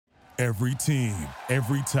Every team,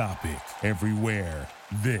 every topic, everywhere.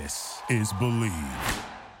 This is Believe.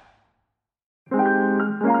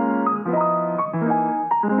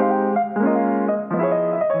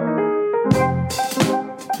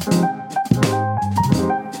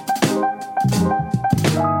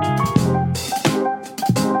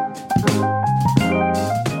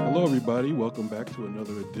 Hello, everybody. Welcome back to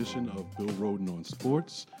another edition of Bill Roden on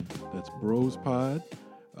Sports. That's Bros Pod.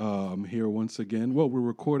 I'm here once again. Well, we're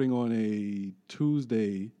recording on a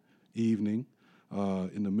Tuesday evening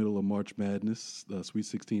in the middle of March Madness. Sweet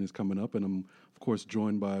 16 is coming up, and I'm, of course,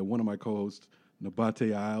 joined by one of my co-hosts,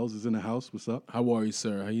 Nabate Isles, is in the house. What's up? How are you,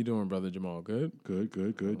 sir? How you doing, brother Jamal? Good?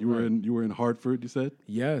 Good. You were in Hartford, you said?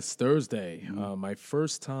 Yes, Thursday. My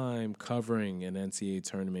first time covering an NCAA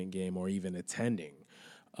tournament game or even attending.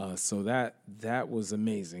 So that was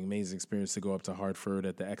amazing experience to go up to Hartford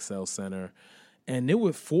at the XL Center. And there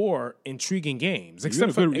were 4 intriguing games. You had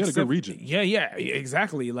a good region. Yeah,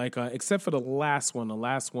 exactly. Like except for the last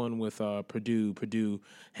one with Purdue. Purdue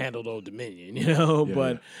handled Old Dominion, you know.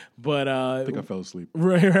 But I think I fell asleep.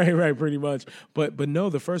 Right, pretty much. But no,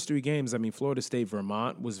 the first 3 games. I mean, Florida State,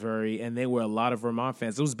 Vermont was and they were a lot of Vermont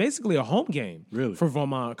fans. It was basically a home game, really, for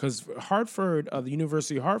Vermont because Hartford, the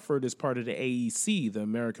University of Hartford, is part of the AEC, the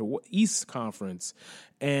America East Conference.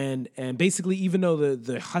 And basically, even though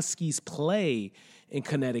the Huskies play in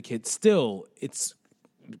Connecticut, still it's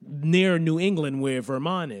near New England where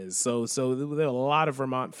Vermont is. So there were a lot of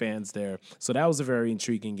Vermont fans there. So that was a very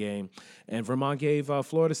intriguing game. And Vermont gave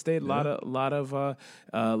Florida State a lot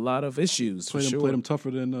of issues. Played them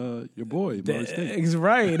tougher than your boy Murray State.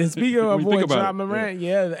 Right. And speaking of our boy Ja Morant,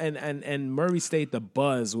 yeah. And Murray State, the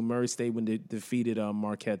buzz when they defeated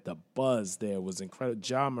Marquette, the buzz there was incredible.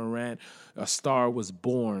 Ja Morant, a star was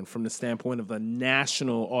born from the standpoint of the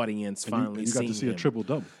national audience. Finally, you got to see a triple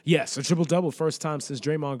double. Yes, a triple double, first time since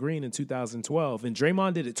Draymond Green in 2012, and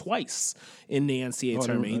Draymond did it twice in the NCAA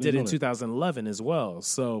tournament. He did it in 2011 as well.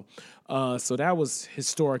 So that was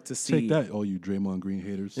historic to see. Take that, all you Draymond Green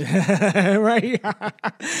haters. Right?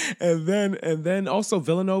 and then also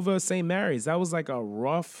Villanova, St. Mary's. That was like a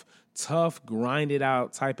rough, tough, grinded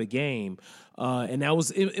out type of game. And that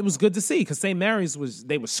was it was good to see because St. Mary's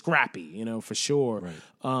they were scrappy, you know, for sure.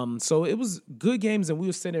 Right. So it was good games, and we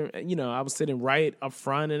were sitting, you know, I was sitting right up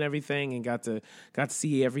front and everything, and got to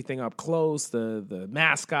see everything up close. The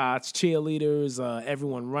mascots, cheerleaders,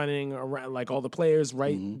 everyone running around, like all the players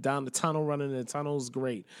down the tunnel, running in the tunnels.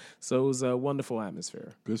 Great. So it was a wonderful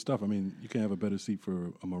atmosphere. Good stuff. I mean, you can't have a better seat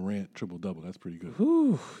for a Morant triple double. That's pretty good.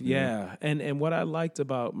 Whew, yeah. And what I liked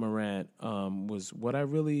about Morant was what I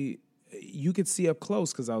really. You could see up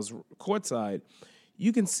close because I was courtside.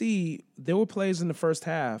 You can see there were players in the first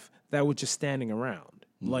half that were just standing around.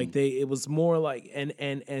 Like it was more like,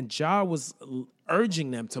 and Ja was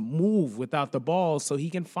urging them to move without the ball so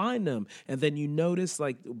he can find them. And then you notice,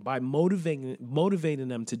 like, by motivating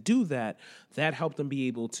them to do that, that helped them be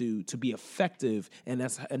able to be effective, and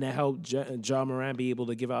that helped Ja Morant be able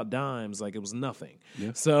to give out dimes like it was nothing.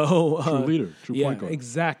 Yeah. So true leader, true point guard.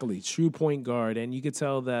 Exactly, true point guard, and you could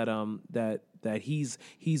tell that he's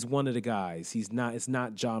one of the guys. It's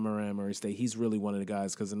not Ja Morant, Murray State. He's really one of the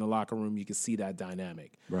guys because in the locker room you can see that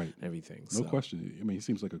dynamic, right? Everything. No question. I mean, he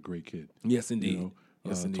seems like a great kid. Yes, indeed. You know,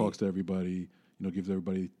 yes, indeed. Talks to everybody. You know, gives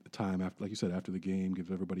everybody time after, like you said, after the game.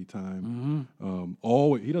 Gives everybody time.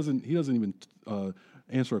 Always, he doesn't even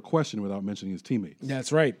answer a question without mentioning his teammates.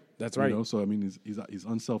 That's right. You know, so I mean, he's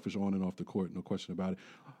unselfish on and off the court. No question about it.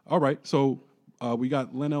 All right, so. We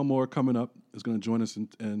got Len Elmore coming up, is going to join us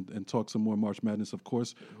and talk some more March Madness, of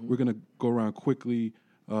course. We're going to go around quickly,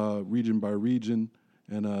 region by region,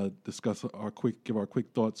 and discuss give our quick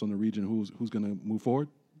thoughts on the region, who's going to move forward.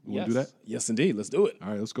 You want to do that? Yes, indeed. Let's do it. All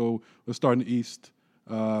right, let's go. Let's start in the East.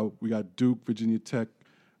 We got Duke, Virginia Tech,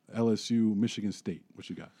 LSU, Michigan State. What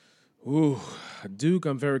you got? Ooh, Duke,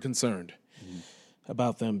 I'm very concerned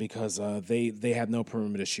about them because they have no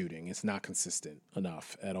perimeter shooting. It's not consistent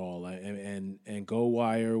enough at all. And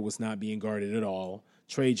Goldwire was not being guarded at all.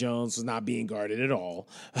 Trey Jones was not being guarded at all.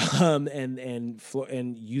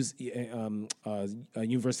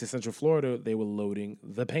 University of Central Florida, they were loading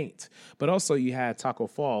the paint. But also you had Taco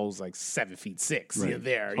Falls, like 7'6". Right.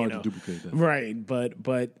 There, hard to duplicate that. Right,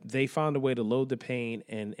 but they found a way to load the paint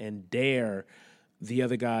and dare the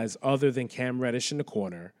other guys other than Cam Reddish in the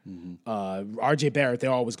corner. R.J. Barrett,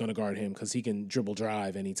 they're always going to guard him because he can dribble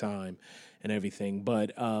drive anytime and everything.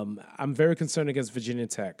 But I'm very concerned against Virginia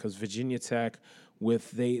Tech because Virginia Tech,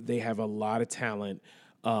 they have a lot of talent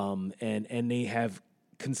and they have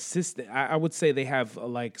consistent. I would say they have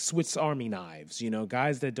like Swiss Army knives,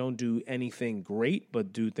 guys that don't do anything great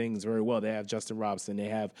but do things very well. They have Justin Robinson. They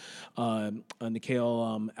have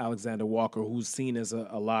Nickeil Alexander Walker, who's seen as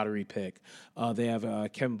a lottery pick. They have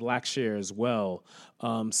Kevin Blackshear as well.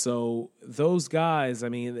 So those guys, I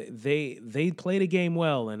mean, they play the game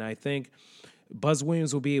well, and I think Buzz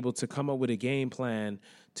Williams will be able to come up with a game plan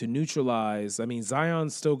to neutralize. I mean,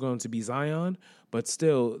 Zion's still going to be Zion, but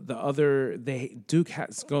still Duke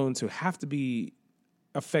has going to have to be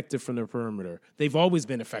effective from the perimeter. They've always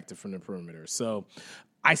been effective from the perimeter. So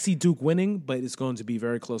I see Duke winning, but it's going to be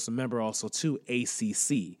very close. Remember also, too,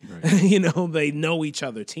 ACC. Right. They know each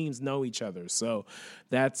other. Teams know each other. So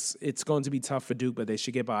it's going to be tough for Duke, but they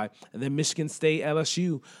should get by. And then Michigan State,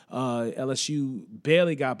 LSU. LSU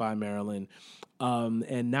barely got by Maryland.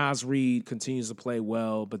 And Naz Reid continues to play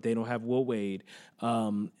well, but they don't have Will Wade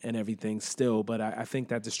and everything still. But I think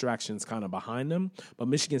that distraction's kind of behind them. But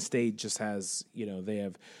Michigan State just has, they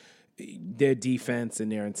have their defense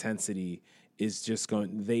and their intensity is just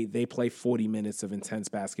going. They play 40 minutes of intense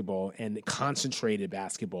basketball and concentrated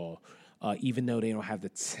basketball. Even though they don't have the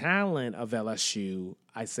talent of LSU,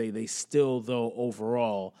 I say they still, though,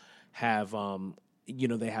 overall have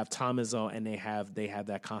they have Tom Izzo and they have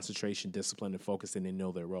that concentration, discipline, and focus, and they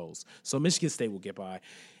know their roles. So Michigan State will get by,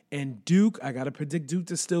 and Duke, I got to predict Duke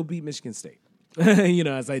to still beat Michigan State.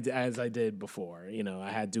 As I did before.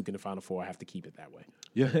 I had Duke in the Final Four. I have to keep it that way.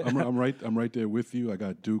 Yeah, I'm right. I'm right there with you. I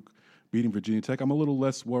got Duke beating Virginia Tech. I'm a little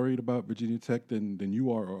less worried about Virginia Tech than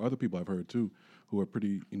you are, or other people I've heard too, who are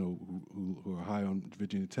pretty, who are high on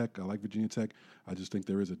Virginia Tech. I like Virginia Tech. I just think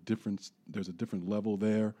there is a difference. There's a different level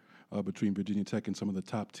there between Virginia Tech and some of the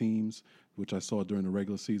top teams, which I saw during the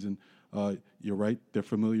regular season. You're right. They're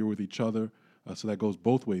familiar with each other. So that goes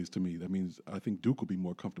both ways to me. That means I think Duke will be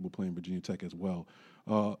more comfortable playing Virginia Tech as well.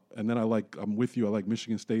 And then I'm with you. I like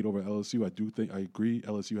Michigan State over LSU. I agree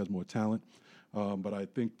LSU has more talent. But I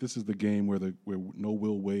think this is the game where no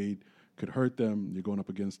Will Wade could hurt them. You're going up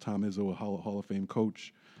against Tom Izzo, a Hall of Fame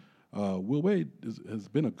coach. Will Wade has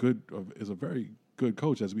been is a very good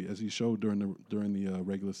coach as he showed during the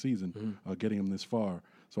regular season, getting him this far.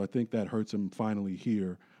 So I think that hurts him finally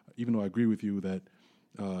here. Even though I agree with you that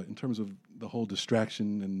in terms of the whole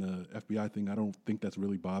distraction and the FBI thing, I don't think that's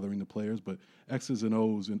really bothering the players. But X's and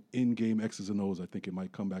O's and in-game X's and O's, I think it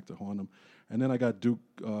might come back to haunt them. And then I got Duke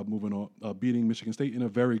moving on, beating Michigan State in a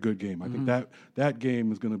very good game. I think that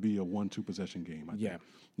game is going to be a 1-2 possession game. I think.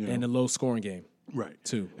 And a low-scoring game. Right.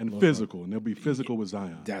 Too. And physical. And they'll be physical with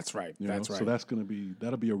Zion. That's right. That's right. So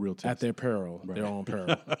that'll be a real test. At their peril. Right. Their own peril.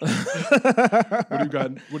 What do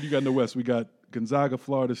you got in the West? We got Gonzaga,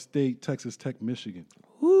 Florida State, Texas Tech, Michigan.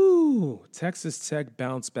 Ooh, Texas Tech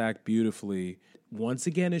bounced back beautifully. Once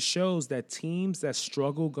again, it shows that teams that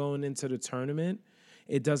struggle going into the tournament,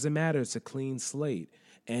 it doesn't matter. It's a clean slate.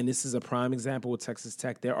 And this is a prime example with Texas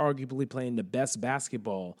Tech. They're arguably playing the best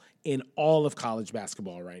basketball in all of college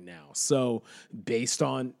basketball right now. So based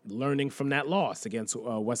on learning from that loss against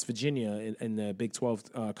West Virginia in the Big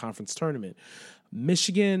 12 conference tournament,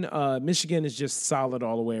 Michigan is just solid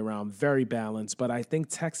all the way around, very balanced. But I think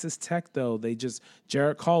Texas Tech, though,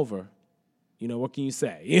 Jarrett Culver, what can you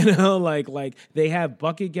say? Like they have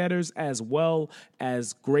bucket getters as well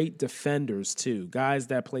as great defenders too. Guys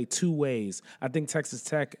that play two ways. I think Texas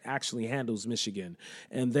Tech actually handles Michigan.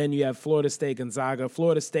 And then you have Florida State, Gonzaga.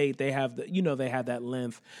 Florida State, they have they have that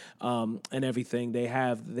length and everything. They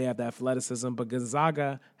have the athleticism, but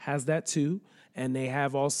Gonzaga has that too. And they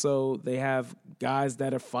have guys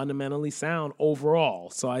that are fundamentally sound overall.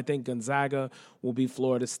 So I think Gonzaga will be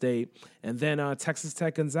Florida State. And then Texas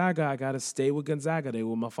Tech, Gonzaga, I got to stay with Gonzaga. They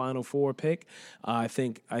were my Final Four pick. I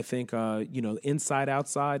think inside,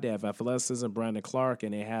 outside, they have athleticism, Brandon Clark,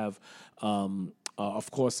 and they have, of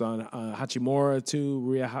course, Hachimura too,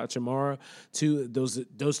 Rui Hachimura too.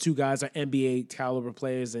 Those two guys are NBA caliber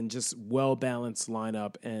players and just well-balanced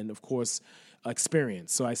lineup. And, of course,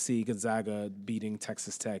 experience. So I see Gonzaga beating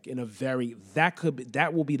Texas Tech in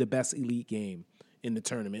that will be the best elite game in the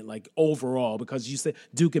tournament, like overall, because you said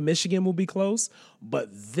Duke and Michigan will be close, but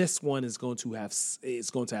this one is going to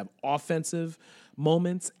have offensive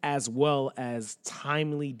moments as well as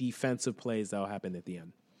timely defensive plays that will happen at the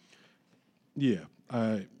end. Yeah,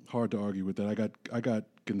 hard to argue with that. I got.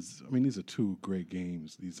 These are two great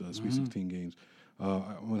games. These Sweet 16 games.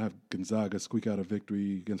 I'm gonna have Gonzaga squeak out a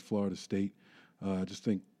victory against Florida State. I just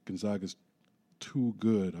think Gonzaga's too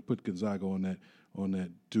good. I put Gonzaga on that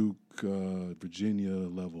Duke Virginia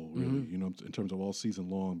level, really. In terms of all season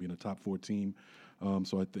long being a top 4 team.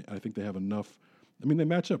 So I think they have enough. They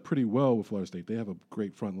match up pretty well with Florida State. They have a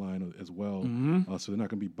great front line as well, so they're not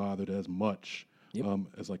going to be bothered as much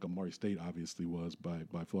as like Amari State obviously was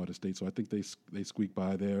by Florida State. So I think they squeak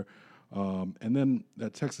by there. And then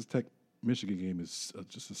that Texas Tech Michigan game is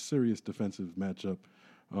just a serious defensive matchup.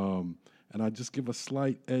 And I just give a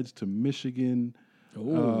slight edge to Michigan.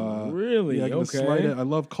 Oh, really? Yeah, I give a Okay. slight I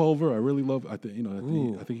love Culver. I really love. I think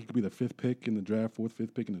I think he could be the fifth pick in the draft,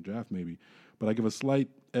 fifth pick in the draft maybe. But I give a slight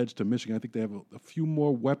edge to Michigan. I think they have a few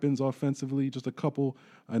more weapons offensively, just a couple,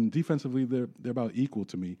 and defensively they're about equal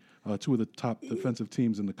to me. Two of the top defensive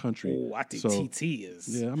teams in the country. Oh, I think TT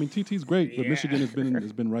is. Yeah, I mean TT's great, but Michigan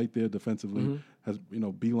has been right there defensively. Has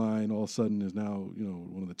Beeline all of a sudden is now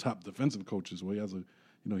one of the top defensive coaches. Where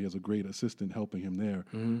he has a great assistant helping him there.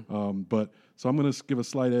 But so I'm going to give a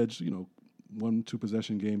slight edge, 1-2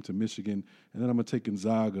 possession game to Michigan, and then I'm going to take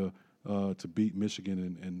Gonzaga to beat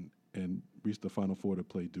Michigan and reach the Final Four to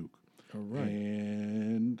play Duke. All right.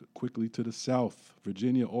 And quickly to the South,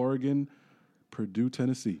 Virginia, Oregon, Purdue,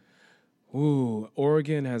 Tennessee. Ooh,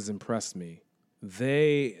 Oregon has impressed me.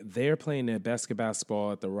 They're playing their best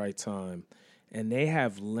basketball at the right time, and they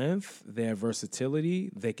have length. They have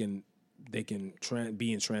versatility. They can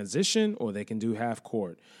be in transition, or they can do half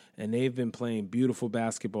court. And they've been playing beautiful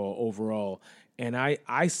basketball overall. And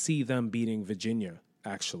I see them beating Virginia,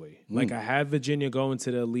 actually. Like, I have Virginia going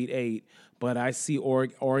to the Elite Eight, but I see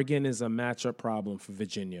Oregon is a matchup problem for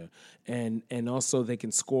Virginia. And also they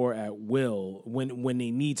can score at will when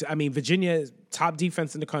they need to. I mean, Virginia is top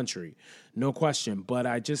defense in the country, no question. But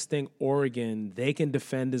I just think Oregon, they can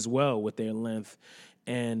defend as well with their length.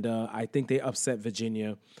 And I think they upset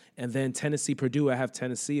Virginia. And then Tennessee, Purdue, I have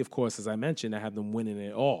Tennessee, of course, as I mentioned, I have them winning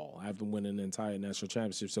it all. I have them winning the entire national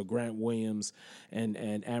championship. So Grant Williams and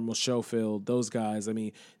Admiral Schofield, those guys, I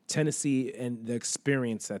mean, Tennessee and the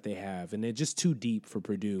experience that they have. And they're just too deep for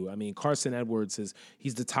Purdue. I mean, Carson Edwards,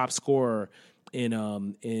 he's the top scorer in the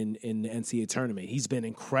NCAA tournament. He's been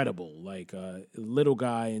incredible, like little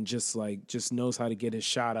guy, and just knows how to get his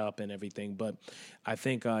shot up and everything. But I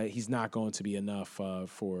think he's not going to be enough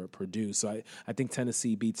for Purdue. So I think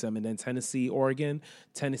Tennessee beats them, and then Tennessee, Oregon.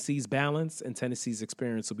 Tennessee's balance and Tennessee's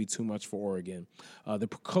experience will be too much for Oregon, the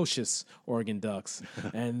precocious Oregon Ducks,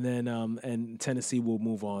 and then and Tennessee will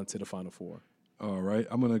move on to the Final Four. All right,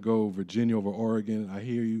 I'm gonna go Virginia over Oregon. I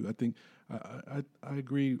hear you. I think I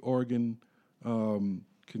agree. Oregon.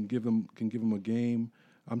 Can give them a game.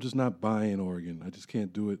 I'm just not buying Oregon. I just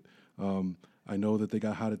can't do it. I know that they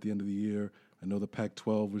got hot at the end of the year. I know the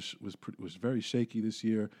Pac-12 was very shaky this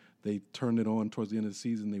year. They turned it on towards the end of the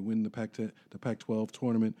season. They win the Pac-12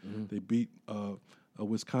 tournament. They beat a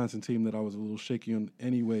Wisconsin team that I was a little shaky on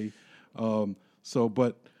anyway.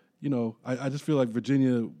 But I just feel like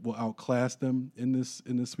Virginia will outclass them in this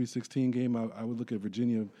Sweet 16 game. I would look at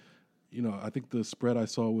Virginia. I think the spread I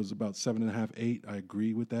saw was about 7.5, 8. I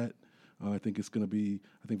agree with that. I think it's going to be.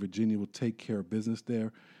 I think Virginia will take care of business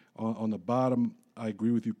there. On the bottom, I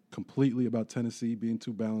agree with you completely about Tennessee being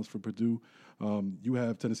too balanced for Purdue. You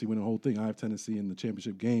have Tennessee winning the whole thing. I have Tennessee in the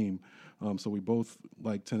championship game. So we both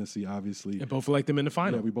like Tennessee, obviously. And both like them in the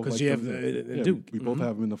final. Yeah, we both like you them. have Duke. We both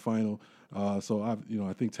have them in the final. So I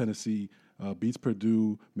think Tennessee beats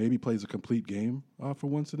Purdue, maybe plays a complete game for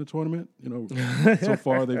once in the tournament. So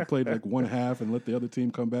far they've played like one half and let the other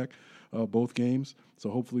team come back both games. So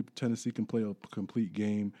hopefully Tennessee can play a complete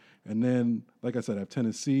game. And then, like I said, I have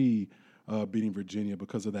Tennessee beating Virginia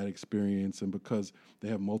because of that experience and because they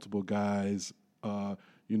have multiple guys.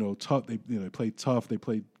 Tough. They play tough. They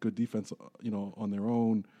play good defense. On their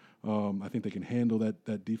own. I think they can handle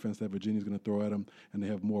that defense that Virginia's going to throw at them, and they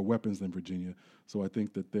have more weapons than Virginia. So I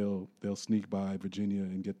think that they'll sneak by Virginia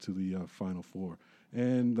and get to the Final Four.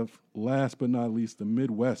 And last but not least, the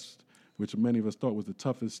Midwest, which many of us thought was the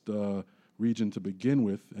toughest region to begin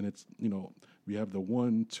with, and it's we have the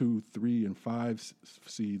 1, 2, 3, and 5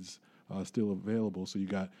 seeds still available. So you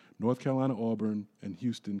got North Carolina, Auburn, and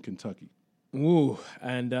Houston, Kentucky. Ooh,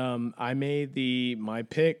 and I made my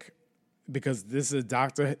pick. Because this is a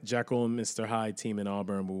Dr. Jekyll and Mr. Hyde team in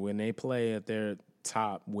Auburn, but when they play at their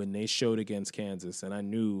top, when they showed against Kansas, and I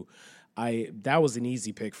knew that was an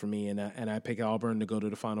easy pick for me, and I picked Auburn to go to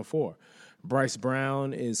the Final Four. Bryce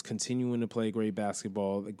Brown is continuing to play great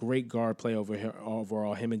basketball, a great guard play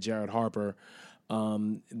overall. Him and Jared Harper.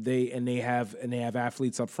 They have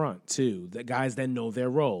athletes up front too. The guys that know their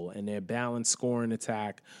role and their balanced scoring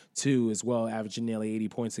attack too, as well, averaging nearly 80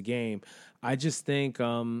 points a game. I just think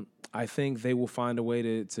they will find a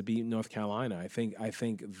way to beat North Carolina. I think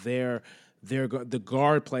the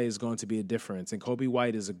guard play is going to be a difference. And Kobe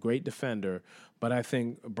White is a great defender, but I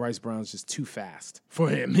think Bryce Brown's just too fast for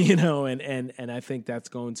him, and I think that's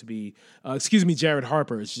going to be Jared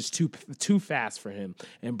Harper is just too fast for him.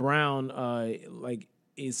 And Brown,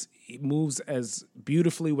 moves as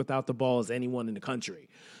beautifully without the ball as anyone in the country.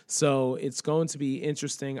 So it's going to be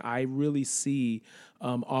interesting. I really see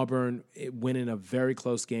Auburn winning a very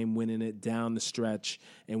close game, winning it down the stretch,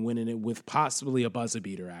 and winning it with possibly a buzzer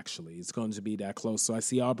beater, actually. It's going to be that close. So I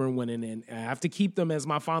see Auburn winning, and I have to keep them as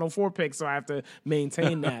my Final Four pick, so I have to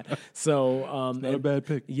maintain that. So not a bad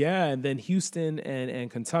pick. Yeah, and then Houston and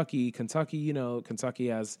Kentucky. Kentucky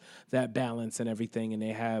has that balance and everything, and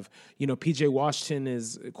they have, P.J. Washington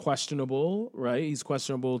is questionable, right? He's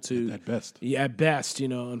questionable at best. Yeah, at best,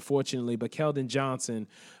 unfortunately. But Keldon Johnson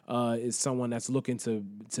is someone that's looking to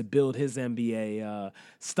build his NBA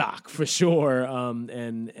stock for sure,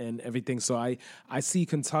 and everything. So I see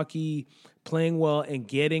Kentucky playing well and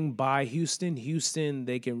getting by Houston. Houston,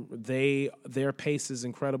 their pace is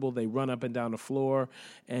incredible. They run up and down the floor,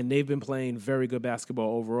 and they've been playing very good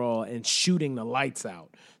basketball overall and shooting the lights out.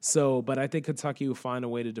 So, but I think Kentucky will find a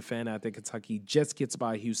way to defend. I think Kentucky just gets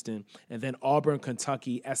by Houston, and then Auburn,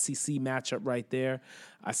 Kentucky, SEC matchup right there.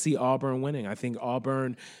 I see Auburn winning. I think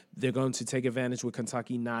Auburn, they're going to take advantage with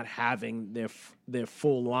Kentucky not having their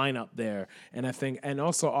full lineup there, and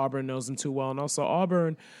also Auburn knows them too well, and also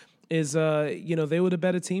Auburn is they were the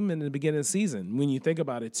better team in the beginning of the season. When you think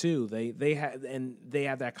about it too, they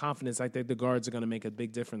have that confidence. I think the guards are going to make a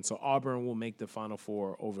big difference. So Auburn will make the Final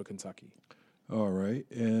Four over Kentucky. All right,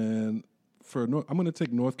 and I'm going to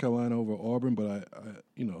take North Carolina over Auburn, but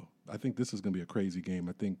I think this is going to be a crazy game.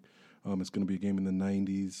 I think it's going to be a game in the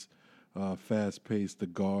 90s, fast paced.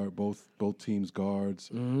 Both teams' guards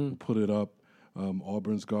will put it up.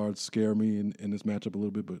 Auburn's guards scare me in this matchup a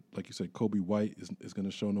little bit, but like you said, Kobe White is going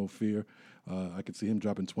to show no fear. I could see him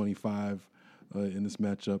dropping 25 in this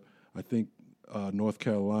matchup. I think North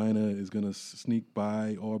Carolina is going to sneak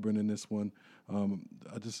by Auburn in this one. I'm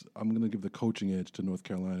going to give the coaching edge to North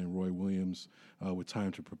Carolina and Roy Williams with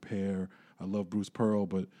time to prepare. I love Bruce Pearl,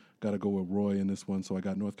 but got to go with Roy in this one, so I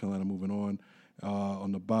got North Carolina moving on.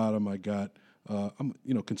 On the bottom, I got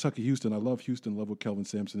Kentucky, Houston. I love Houston. Love what Kelvin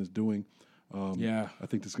Sampson is doing. I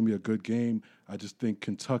think this is going to be a good game. I just think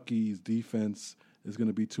Kentucky's defense is going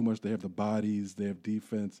to be too much. They have the bodies. They have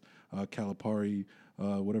defense. Calipari,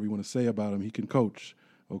 whatever you want to say about him, he can coach,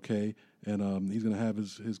 okay? And he's going to have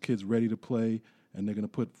his kids ready to play, and they're going to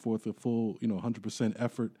put forth a full, 100%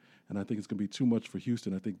 effort. And I think it's going to be too much for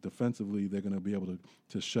Houston. I think defensively they're going to be able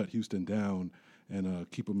to shut Houston down and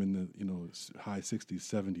keep them in the high 60s,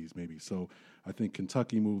 70s maybe. So I think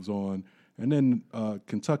Kentucky moves on. And then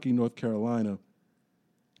Kentucky, North Carolina.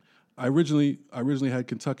 I originally had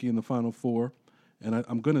Kentucky in the Final Four, and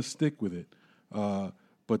I'm going to stick with it.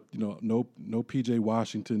 But no P.J.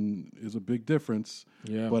 Washington is a big difference.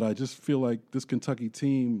 Yeah. But I just feel like this Kentucky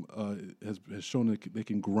team has shown that they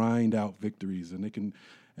can grind out victories, and they can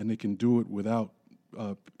do it without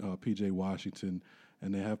P.J. Washington,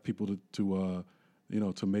 and they have people to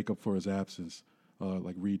make up for his absence,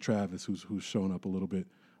 like Reed Travis, who's shown up a little bit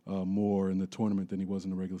more in the tournament than he was in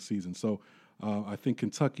the regular season. So I think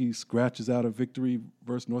Kentucky scratches out a victory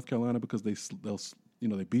versus North Carolina because they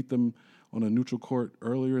beat them on a neutral court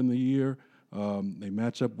earlier in the year. They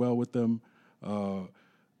match up well with them. I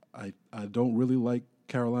don't really like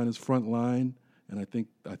Carolina's front line, and I think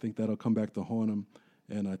that'll come back to haunt them.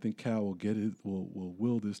 And I think Cal will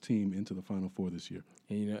will this team into the Final Four this year.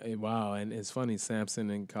 And wow, and it's funny, Sampson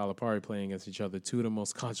and Calipari playing against each other, two of the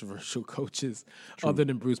most controversial coaches, other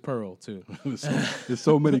than Bruce Pearl, too. There's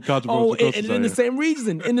so many controversial coaches. And in the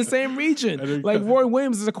same region, like Roy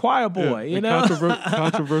Williams is a choir boy,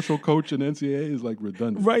 Controversial coach in NCAA is like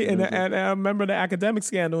redundant. Right, and I remember the academic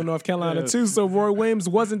scandal in North Carolina, too, so Roy Williams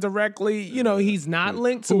wasn't directly, he's not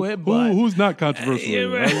linked to it, but... Who's not controversial?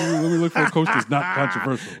 Let me look for a coach that's not controversial.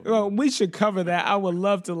 Well, we should cover that. I would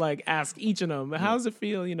love to ask each of them. How does it feel?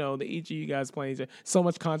 That each of you guys playing each other? So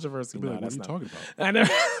much controversy. No, what are you talking about? I know.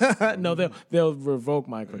 No, they'll revoke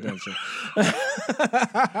my credential.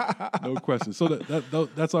 No question. So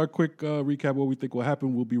that's our quick recap of what we think will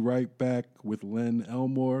happen. We'll be right back with Len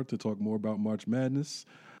Elmore to talk more about March Madness.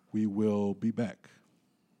 We will be back.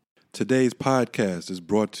 Today's podcast is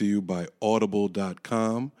brought to you by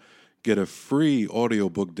Audible.com. Get a free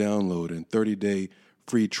audiobook download and 30-day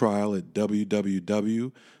free trial at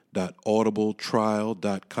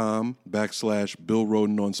www.audibletrial.com/Bill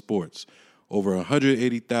Rhoden on Sports. Over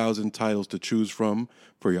 180,000 titles to choose from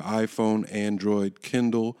for your iPhone, Android,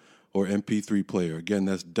 Kindle, or MP3 player. Again,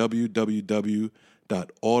 that's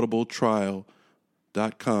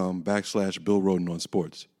www.audibletrial.com/Bill Rhoden on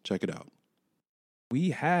Sports. Check it out. We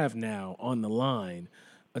have now on the line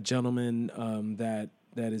a gentleman that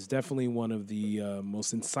is definitely one of the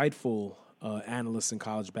most insightful analyst in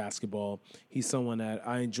college basketball. He's someone that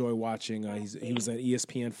I enjoy watching. He was at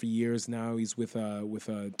ESPN for years now. He's with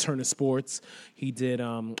Turner Sports. He did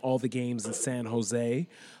all the games in San Jose,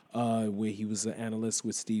 where he was an analyst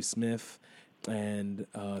with Steve Smith and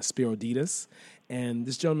Spiro Ditas. And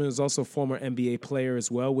this gentleman is also a former NBA player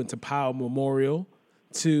as well. Went to Powell Memorial,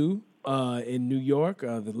 too. In New York,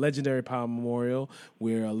 the legendary Powell Memorial,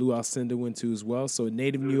 where Lou Alcindor went to as well. So a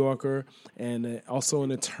native New Yorker and also an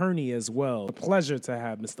attorney as well. A pleasure to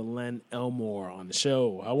have Mr. Len Elmore on the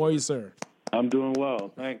show. How are you, sir? I'm doing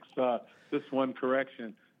well, thanks. Just one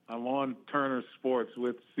correction. I'm on Turner Sports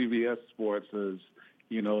with CBS Sports as,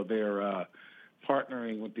 they're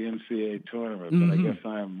partnering with the NCAA tournament, but I guess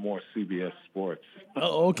I'm more CBS Sports.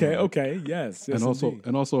 Oh, okay, yes, and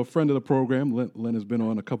also a friend of the program. Len has been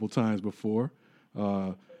on a couple times before,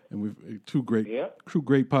 and we've two great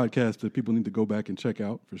podcasts that people need to go back and check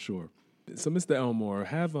out for sure. So, Mr. Elmore,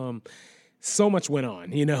 have so much went on,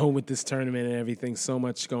 with this tournament and everything. So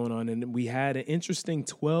much going on, and we had an interesting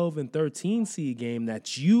 12 and 13 seed game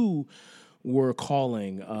that you were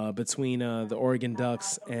calling between the Oregon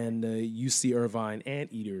Ducks and the UC Irvine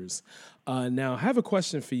Anteaters. Now, I have a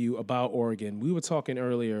question for you about Oregon. We were talking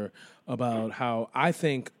earlier about how I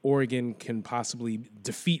think Oregon can possibly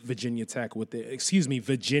defeat Virginia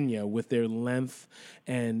with their length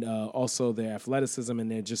and also their athleticism, and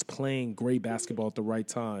they're just playing great basketball at the right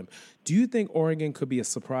time. Do you think Oregon could be a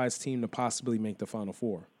surprise team to possibly make the Final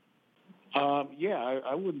Four?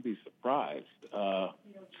 I wouldn't be surprised,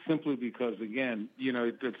 simply because, again,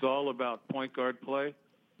 it's all about point guard play,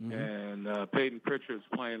 and Peyton Pritchard's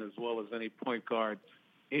playing as well as any point guard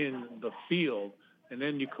in the field, and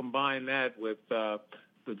then you combine that with the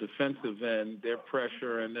defensive end, their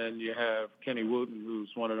pressure, and then you have Kenny Wooten, who's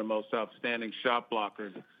one of the most outstanding shot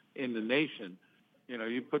blockers in the nation.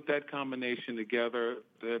 You put that combination together,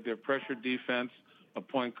 their pressure defense, a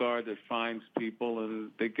point guard that finds people,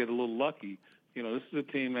 and they get a little lucky. This is a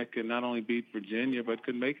team that can not only beat Virginia, but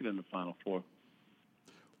could make it in the Final Four.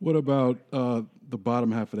 What about the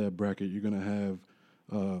bottom half of that bracket? You're going to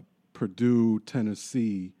have Purdue,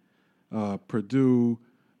 Tennessee. Purdue,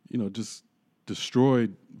 just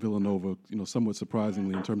destroyed Villanova, somewhat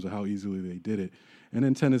surprisingly in terms of how easily they did it. And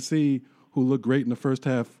then Tennessee, who looked great in the first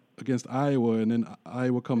half against Iowa, and then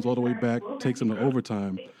Iowa comes all the way back, takes them to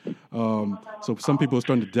overtime. So some people are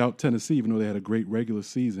starting to doubt Tennessee, even though they had a great regular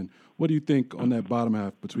season. What do you think on that bottom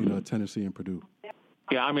half between Tennessee and Purdue?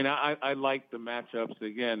 Yeah, I like the matchups.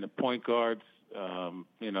 Again, the point guards,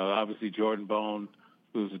 obviously Jordan Bone,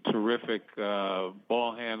 who's a terrific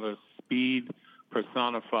ball handler, speed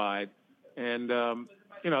personified. And,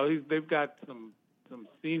 they've got some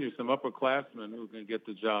seniors, some upperclassmen who can get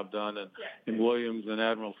the job done, and Williams and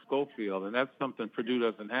Admiral Schofield, and that's something Purdue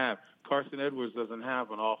doesn't have. Carson Edwards doesn't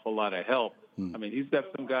have an awful lot of help. He's got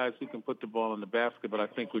some guys who can put the ball in the basket, but I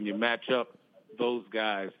think when you match up those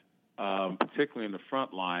guys, particularly in the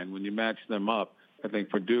front line, when you match them up, I think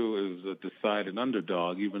Purdue is a decided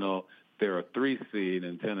underdog, even though they're a 3 seed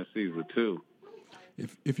and Tennessee's a 2.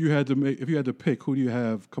 If you had to pick, who do you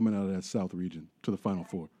have coming out of that South region to the Final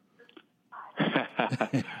Four?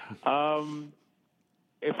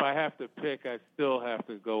 If I have to pick, I still have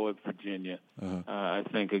to go with Virginia. I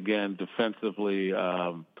think, again, defensively,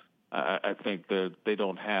 I think that they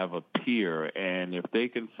don't have a peer, and if they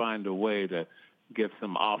can find a way to get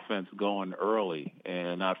some offense going early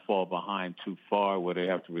and not fall behind too far where they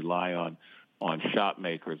have to rely on shot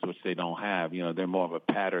makers, which they don't have, they're more of a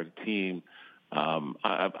patterned team.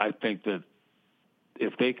 I think that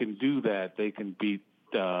if they can do that, they can beat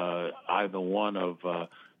either one of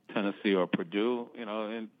Tennessee or Purdue,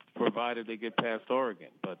 and provided they get past Oregon.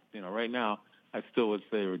 But, right now, I still would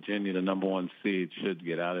say Virginia, the number 1 seed, should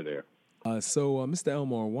get out of there. So, Mr.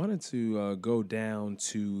 Elmore, wanted to go down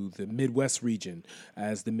to the Midwest region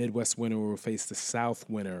as the Midwest winner will face the South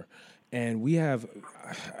winner. And we have,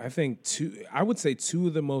 I think, two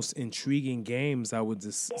of the most intriguing games, I would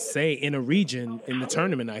just say, in a region in the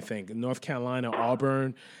tournament, I think. North Carolina,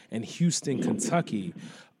 Auburn, and Houston, Kentucky.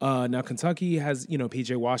 Now, Kentucky has,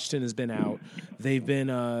 P.J. Washington has been out. They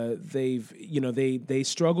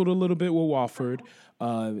struggled a little bit with Wofford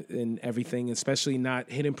and everything, especially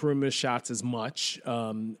not hitting perimeter shots as much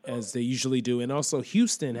as they usually do. And also,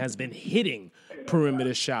 Houston has been hitting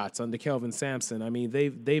perimeter shots under Kelvin Sampson. I mean,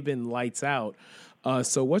 they've been lights out.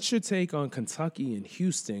 So what's your take on Kentucky and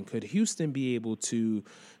Houston? Could Houston be able to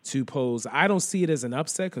pose? I don't see it as an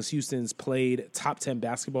upset because Houston's played top 10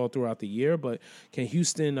 basketball throughout the year, but can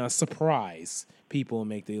Houston surprise people and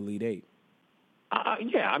make the Elite Eight?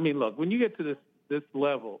 Yeah, look, when you get to this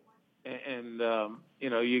level and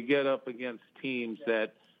you get up against teams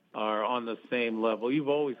that are on the same level, you've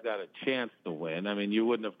always got a chance to win. I mean, you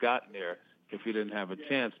wouldn't have gotten there if you didn't have a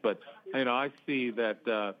chance. But, I see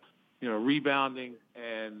that, rebounding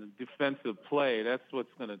and defensive play, that's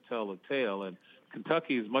what's going to tell the tale. And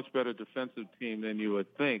Kentucky is a much better defensive team than you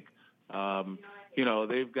would think.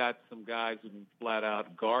 They've got some guys who can flat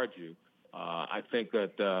out guard you. I think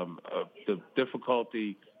that the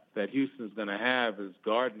difficulty that Houston's going to have is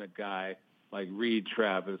guarding a guy like Reed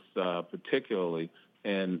Travis, particularly.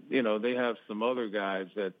 And, they have some other guys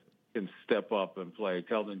that can step up and play.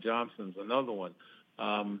 Keldon Johnson's another one.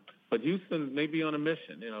 But Houston may be on a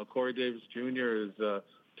mission. Corey Davis Jr. is a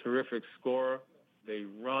terrific scorer. They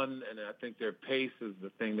run, and I think their pace is the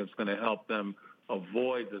thing that's going to help them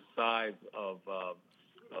avoid the size of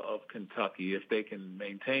Kentucky if they can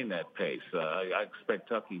maintain that pace. I expect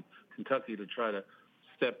Kentucky to try to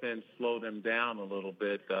step in, slow them down a little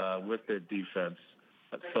bit with their defense.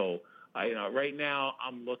 So, right now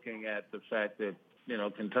I'm looking at the fact that,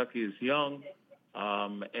 Kentucky is young,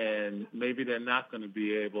 and maybe they're not going to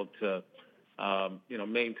be able to,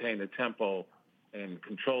 maintain the tempo and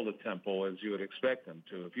control the tempo as you would expect them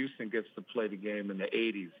to. If Houston gets to play the game in the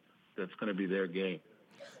 80s, that's going to be their game.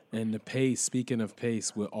 And the pace, speaking of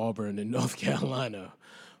pace, with Auburn and North Carolina,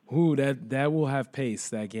 that will have pace,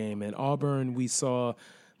 that game. And Auburn, we saw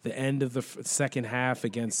the end of the second half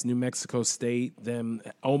against New Mexico State, them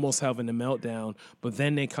almost having a meltdown, but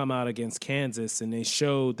then they come out against Kansas and they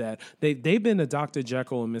showed that they've been a Dr.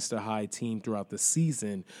 Jekyll and Mr. Hyde team throughout the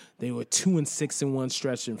season. They were 2-6 in one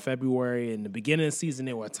stretch in February. In the beginning of the season,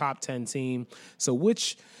 they were a top 10 team. So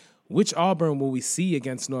which Auburn will we see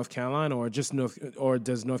against North Carolina, or does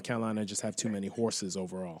North Carolina just have too many horses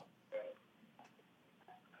overall?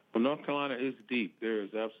 Well, North Carolina is deep. There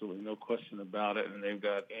is absolutely no question about it, and they've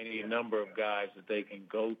got any number of guys that they can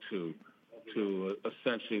go to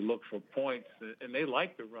essentially look for points, and they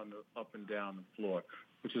like to run up and down the floor,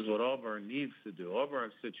 which is what Auburn needs to do.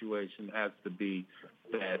 Auburn's situation has to be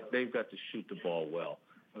that they've got to shoot the ball well.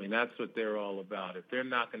 I mean, that's what they're all about. If they're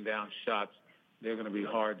knocking down shots, they're going to be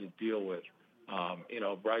hard to deal with.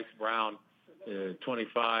 Bryce Brown,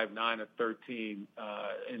 25, 9 of 13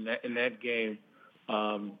 in that game.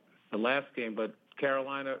 The last game, but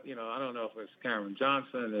Carolina, I don't know if it's Cameron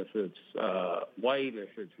Johnson, if it's White,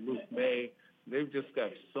 if it's Luke May. They've just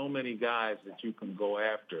got so many guys that you can go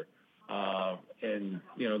after, and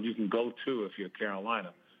you can go to if you're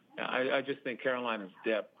Carolina. I just think Carolina's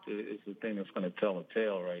depth is the thing that's going to tell a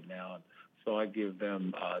tale right now, and so I give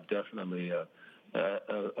them definitely a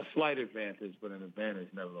slight advantage, but an advantage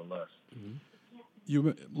nevertheless.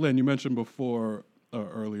 Mm-hmm. Len, you mentioned before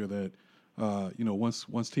earlier that.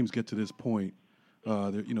 Once teams get to this point,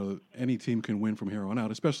 any team can win from here on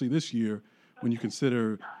out, especially this year when you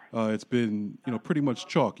consider it's been, pretty much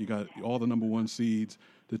chalk. You got all the number 1 seeds,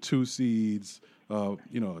 the 2 seeds, I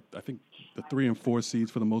think the 3 and 4 seeds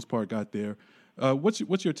for the most part got there. What's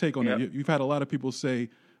your take on that? You've had a lot of people say,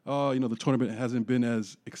 the tournament hasn't been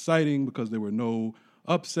as exciting because there were no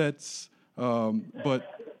upsets,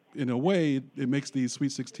 but in a way, it makes these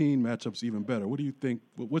Sweet 16 matchups even better. What do you think?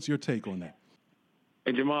 What's your take on that?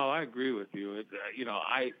 Hey, Jamal, I agree with you.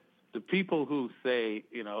 The people who say,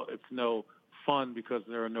 it's no fun because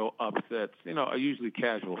there are no upsets, are usually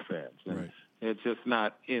casual fans. And right. They're just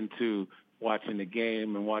not into watching the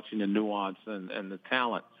game and watching the nuance and the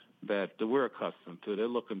talent that we're accustomed to. They're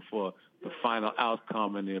looking for the final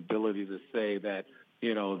outcome and the ability to say that,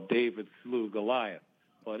 David slew Goliath.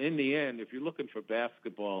 But in the end, if you're looking for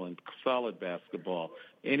basketball and solid basketball,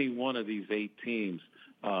 any one of these 8 teams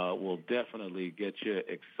will definitely get you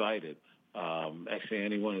excited. Actually,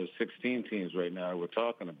 any one of the 16 teams right now we're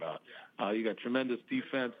talking about. You got tremendous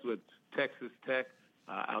defense with Texas Tech,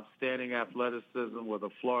 outstanding athleticism with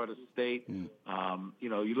a Florida State.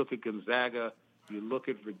 You look at Gonzaga, you look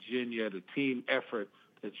at Virginia, the team effort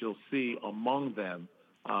that you'll see among them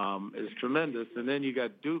is tremendous. And then you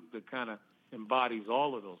got Duke that kind of embodies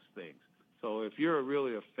all of those things. So if you're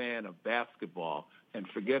really a fan of basketball and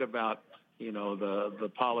forget about,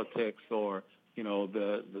 the politics or,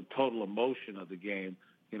 the total emotion of the game,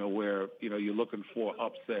 where, you're looking for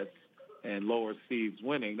upsets and lower seeds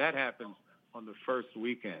winning, that happens on the first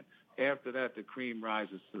weekend. After that, the cream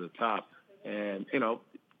rises to the top. And,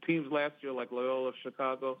 teams last year like Loyola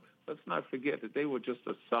Chicago, let's not forget that they were just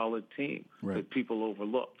a solid team that people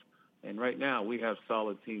overlooked. And right now, we have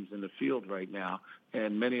solid teams in the field right now,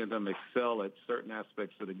 and many of them excel at certain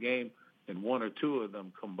aspects of the game, and 1 or 2 of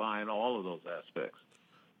them combine all of those aspects.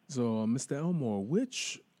 So, Mr. Elmore,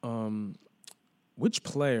 which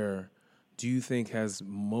player do you think has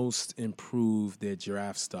most improved their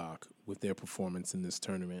draft stock with their performance in this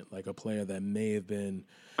tournament? Like a player that may have been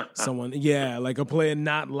someone, like a player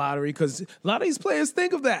not lottery, because a lot of these players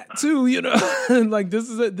think of that too, like this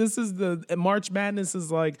is the March Madness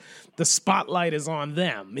is like the spotlight is on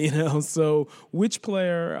them, So which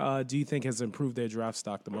player do you think has improved their draft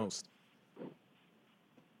stock the most?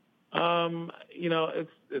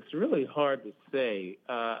 It's really hard to say.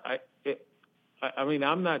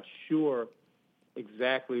 I'm not sure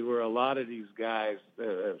exactly where a lot of these guys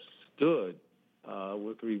have stood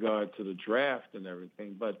with regard to the draft and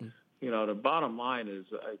everything. But, the bottom line is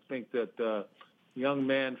I think that the young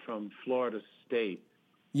man from Florida State.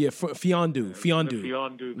 Yeah, Fiondu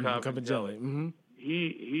Kabengele. Mm-hmm.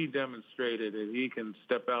 He demonstrated that he can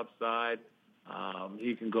step outside.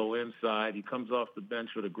 He can go inside. He comes off the bench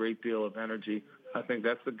with a great deal of energy. I think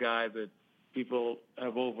that's a guy that people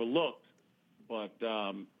have overlooked. But,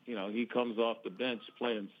 he comes off the bench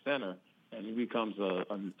playing center, and he becomes a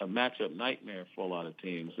matchup nightmare for a lot of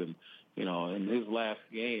teams. And, in his last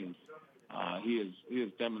games, he has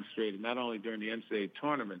demonstrated not only during the NCAA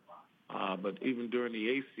tournament, but even during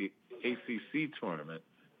the ACC tournament,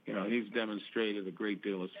 he's demonstrated a great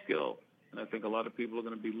deal of skill. And I think a lot of people are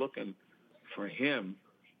going to be looking for him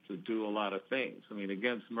to do a lot of things. I mean,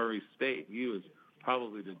 against Murray State, he was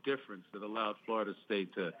probably the difference that allowed Florida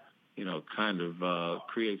State to,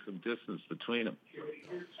 create some distance between them.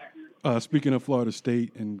 Speaking of Florida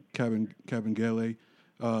State and Kabengele,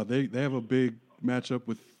 they have a big matchup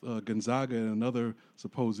with Gonzaga and another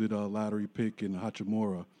supposed lottery pick in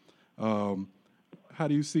Hachimura. How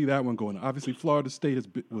do you see that one going? Obviously, Florida State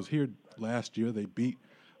was here last year. They beat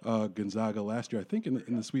Gonzaga last year, I think, in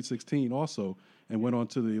the Sweet 16 also, and went on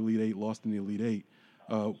to the Elite Eight, lost in the Elite Eight.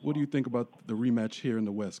 What do you think about the rematch here in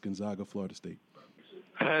the West, Gonzaga, Florida State?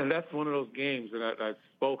 And that's one of those games that I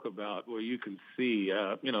spoke about where you can see,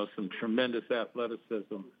 some tremendous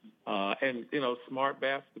athleticism and, smart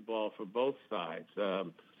basketball for both sides.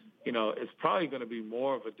 It's probably going to be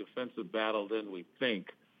more of a defensive battle than we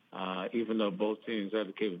think, even though both teams have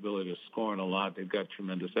the capability of scoring a lot. They've got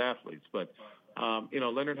tremendous athletes. But,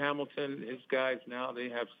 Leonard Hamilton, his guys now, they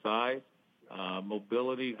have size,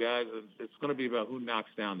 mobility, guys. It's going to be about who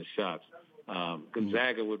knocks down the shots.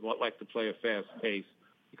 Gonzaga would like to play a fast pace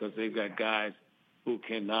because they've got guys who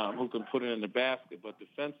can put it in the basket. But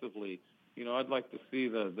defensively, I'd like to see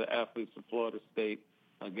the athletes of Florida State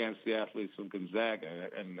against the athletes from Gonzaga.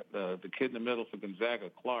 And the kid in the middle for Gonzaga,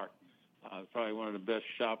 Clark, is probably one of the best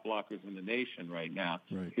shot blockers in the nation right now.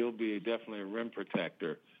 Right. He'll be definitely a rim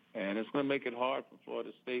protector. And it's going to make it hard for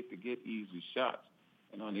Florida State to get easy shots.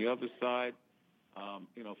 And on the other side,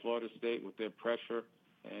 Florida State with their pressure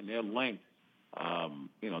and their length,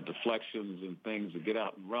 deflections and things to get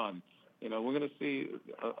out and run. We're going to see,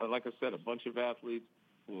 like I said, a bunch of athletes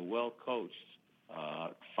who are well coached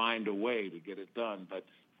find a way to get it done. But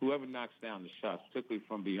whoever knocks down the shots, particularly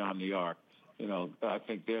from beyond the arc, I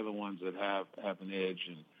think they're the ones that have an edge.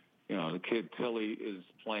 And, the kid Tilly is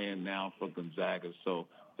playing now for Gonzaga, so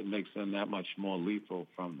it makes them that much more lethal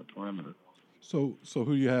from the perimeter. So who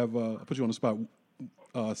do you have? I put you on the spot.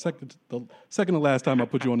 Second to last time I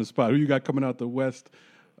put you on the spot. Who you got coming out the West?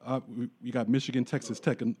 You got Michigan, Texas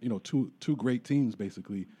Tech, and two great teams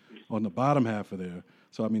basically on the bottom half of there.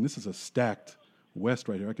 So I mean, this is a stacked West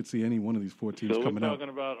right here. I could see any one of these four teams coming out. We're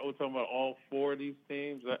talking about all four of these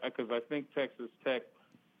teams because I think Texas Tech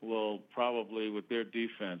will probably, with their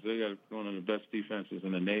defense, they got one of the best defenses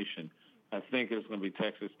in the nation. I think it's going to be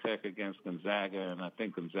Texas Tech against Gonzaga, and I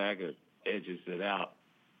think Gonzaga edges it out.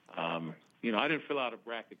 I didn't fill out a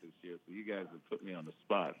bracket this year, so you guys have put me on the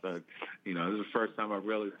spot. But this is the first time I've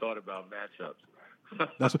really thought about matchups.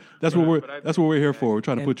 That's what we're here for. We're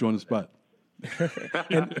trying to put you on the spot.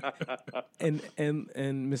 and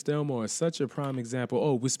Mr. Elmore is such a prime example.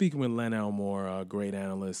 Oh, we're speaking with Len Elmore, great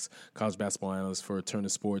analyst, college basketball analyst for Turner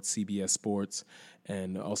Sports, CBS Sports,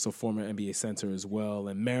 and also former NBA center as well,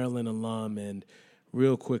 and Maryland alum. And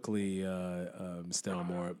real quickly, Mr.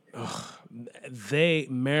 Elmore,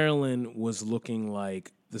 Maryland was looking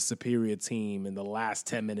like the superior team in the last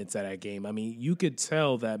 10 minutes of that game. I mean, you could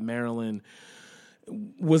tell that Maryland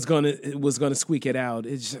was gonna squeak it out.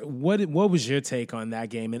 What was your take on that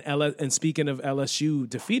game? And speaking of LSU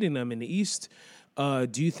defeating them in the East,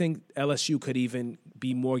 do you think LSU could even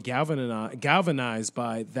be more galvanized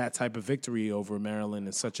by that type of victory over Maryland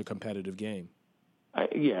in such a competitive game?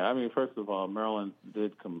 First of all, Maryland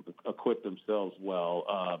did acquit themselves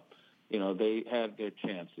well. They had their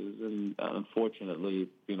chances, and unfortunately,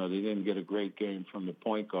 they didn't get a great game from the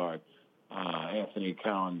point guard, Anthony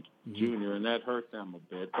Cowan Jr., and that hurt them a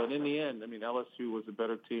bit. But in the end, LSU was a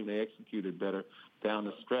better team. They executed better down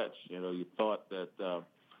the stretch. You thought that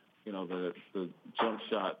the jump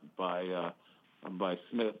shot by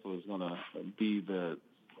Smith was going to be the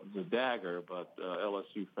dagger, but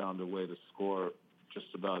LSU found a way to score just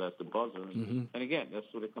about at the buzzer. And again, that's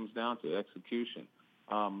what it comes down to, execution.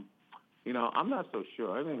 I'm not so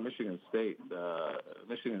sure. I think Michigan State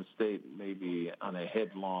may be on a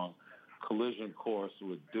headlong collision course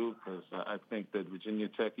with Duke, because I think that Virginia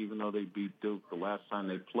Tech, even though they beat Duke the last time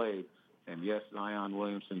they played, and yes, Zion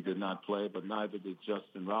Williamson did not play, but neither did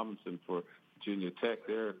Justin Robinson for Virginia Tech,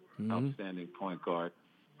 their outstanding point guard.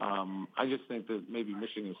 I just think that maybe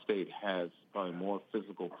Michigan State has probably more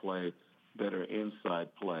physical play, better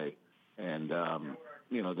inside play, and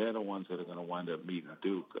they're the ones that are going to wind up beating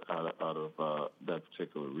Duke out of that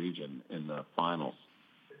particular region in the finals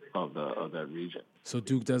of that region. So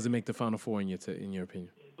Duke doesn't make the Final Four in your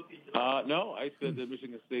opinion? No, I said that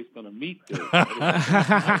Michigan State's going to meet Duke.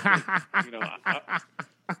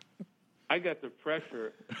 I got the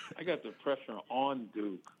pressure. On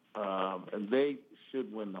Duke, and they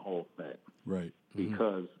should win the whole thing, right?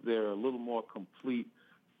 Because they're a little more complete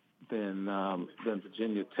than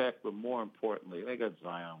Virginia Tech, but more importantly, they got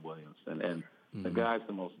Zion Williamson, and the guy's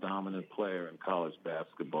the most dominant player in college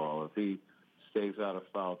basketball. If he stays out of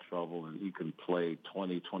foul trouble and he can play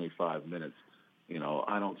 20, 25 minutes,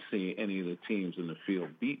 I don't see any of the teams in the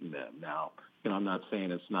field beating them. Now, I'm not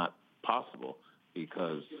saying it's not possible,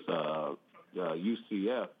 because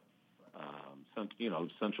UCF,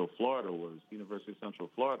 Central Florida University of Central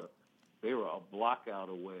Florida. They were a block out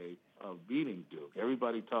away of beating Duke.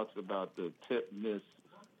 Everybody talks about the tip miss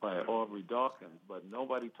by Aubrey Dawkins, but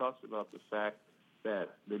nobody talks about the fact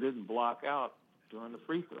that they didn't block out during the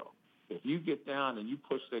free throw. If you get down and you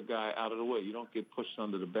push that guy out of the way, you don't get pushed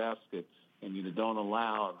under the basket, and you don't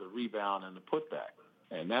allow the rebound and the putback.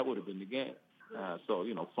 And that would have been the game. So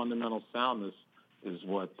fundamental soundness is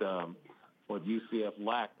what UCF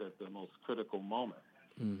lacked at the most critical moment.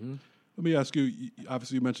 Mm-hmm. Let me ask you,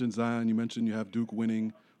 obviously you mentioned Zion. You mentioned you have Duke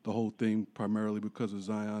winning the whole thing primarily because of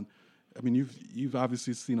Zion. I mean, you've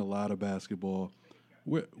obviously seen a lot of basketball.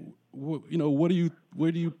 Where do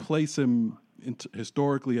you place him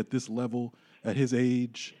historically at this level, at his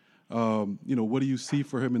age? What do you see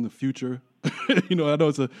for him in the future? I know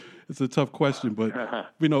it's a tough question, but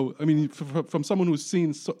from someone who's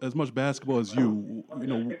seen as much basketball as you,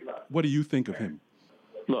 what do you think of him?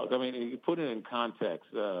 Look, you put it in context,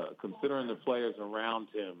 considering the players around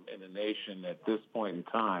him in the nation at this point in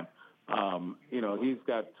time, he's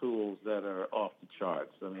got tools that are off the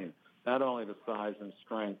charts. Not only the size and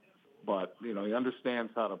strength, but, he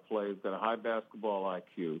understands how to play. He's got a high basketball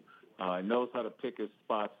IQ. Knows how to pick his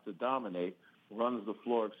spots to dominate, runs the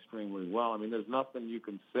floor extremely well. There's nothing you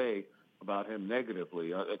can say about him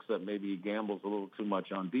negatively, except maybe he gambles a little too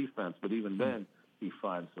much on defense. But even then, he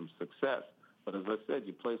finds some success. But as I said,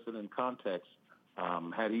 you place it in context.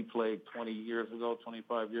 Had he played 20 years ago,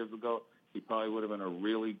 25 years ago, he probably would have been a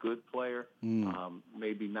really good player,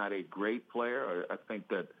 maybe not a great player. I think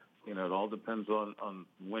that, it all depends on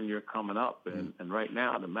when you're coming up. And right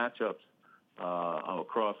now, the matchups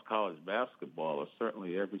across college basketball are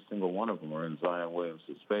certainly every single one of them are in Zion Williams'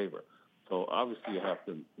 favor. So obviously you have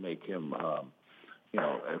to make him,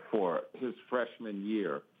 for his freshman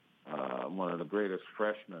year, one of the greatest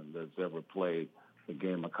freshmen that's ever played the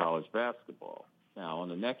game of college basketball. Now, on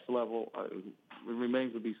the next level, it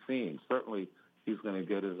remains to be seen. Certainly, he's going to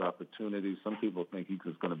get his opportunities. Some people think he's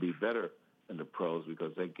going to be better in the pros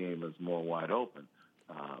because that game is more wide open.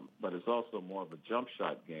 But it's also more of a jump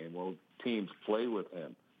shot game. Will teams play with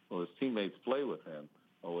him? Will his teammates play with him?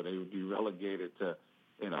 Or will they be relegated to,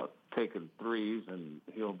 taking threes, and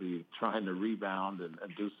he'll be trying to rebound and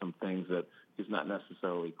do some things that he's not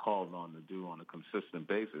necessarily called on to do on a consistent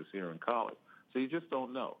basis here in college. So you just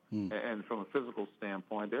don't know. And from a physical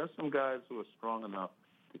standpoint, there are some guys who are strong enough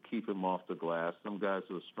to keep him off the glass, some guys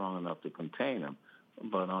who are strong enough to contain him.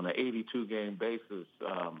 But on an 82-game basis,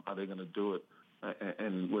 are they going to do it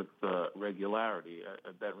and with regularity?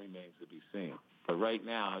 That remains to be seen. But right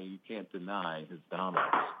now, you can't deny his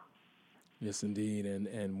dominance. Yes, indeed.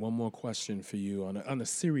 And one more question for you on a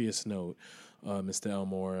serious note, Mr.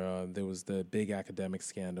 Elmore. There was the big academic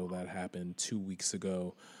scandal that happened 2 weeks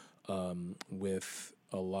ago with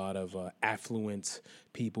a lot of affluent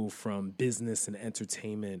people from business and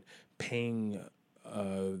entertainment paying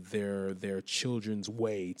their children's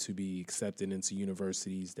way to be accepted into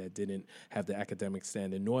universities that didn't have the academic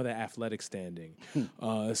standing nor the athletic standing.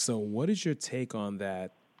 So what is your take on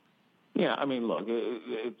that? Yeah, look,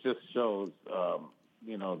 it just shows,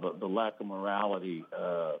 the lack of morality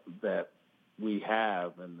that we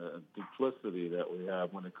have and the duplicity that we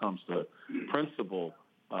have when it comes to principle.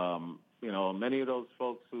 Many of those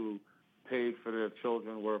folks who paid for their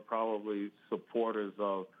children were probably supporters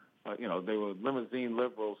of, they were limousine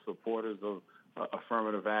liberals, supporters of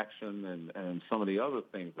affirmative action and some of the other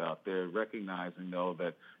things out there, recognizing, though,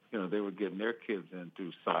 that, they were getting their kids in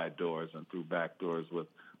through side doors and through back doors with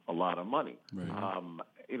a lot of money. Right.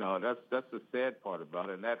 That's the sad part about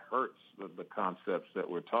it, and that hurts the concepts that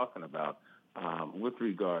we're talking about with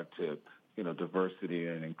regard to, diversity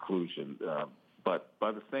and inclusion. But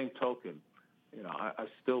by the same token, I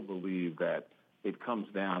still believe that it comes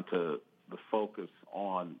down to the focus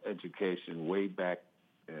on education way back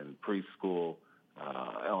in preschool,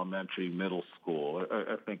 elementary, middle school.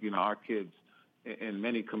 I think, our kids in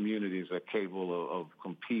many communities are capable of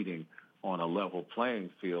competing on a level playing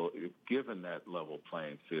field, given that level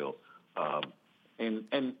playing field. And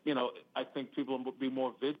I think people will be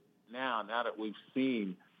more vigilant now that we've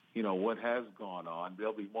seen, what has gone on.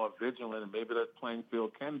 They'll be more vigilant, and maybe that playing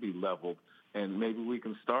field can be leveled, and maybe we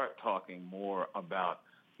can start talking more about,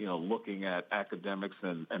 looking at academics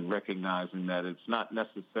and recognizing that it's not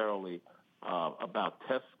necessarily about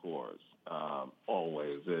test scores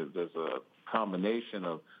always. There's a combination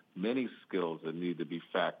of many skills that need to be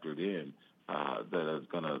factored in that are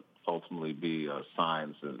going to ultimately be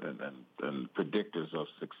signs and predictors of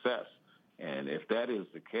success. And if that is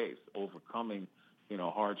the case, overcoming,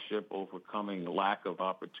 hardship, overcoming lack of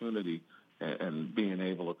opportunity, and being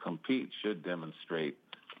able to compete should demonstrate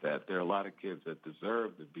that there are a lot of kids that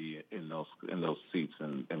deserve to be in those seats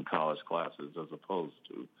in college classes, as opposed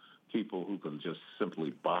to people who can just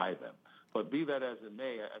simply buy them. But be that as it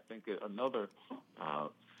may, I think another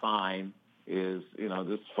sign is,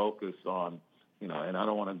 this focus on, and I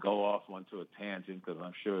don't want to go off onto a tangent because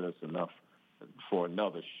I'm sure that's enough for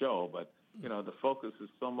another show, but, the focus is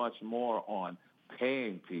so much more on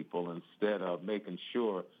paying people instead of making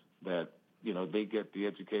sure that, they get the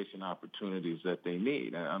education opportunities that they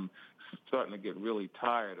need. And I'm starting to get really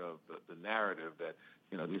tired of the narrative that,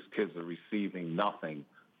 these kids are receiving nothing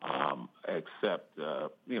except,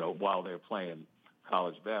 while they're playing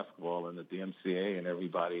college basketball, and that the NCAA and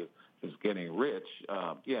everybody is getting rich.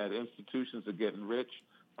 The institutions are getting rich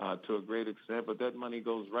to a great extent, but that money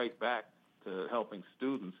goes right back to helping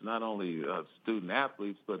students, not only student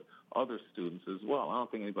athletes, but other students as well. I don't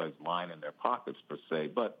think anybody's lining their pockets per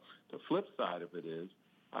se, but the flip side of it is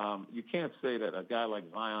you can't say that a guy like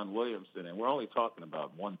Zion Williamson, and we're only talking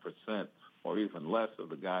about 1% or even less of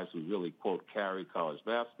the guys who really, quote, carry college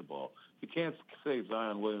basketball. You can't say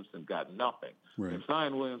Zion Williamson got nothing. Right. If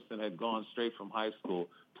Zion Williamson had gone straight from high school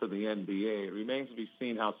to the NBA, it remains to be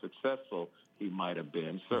seen how successful he might have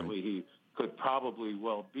been. Certainly he could probably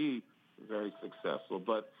well be very successful,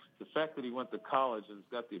 but the fact that he went to college and has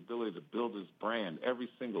got the ability to build his brand, every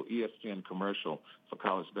single ESPN commercial for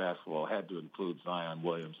college basketball had to include Zion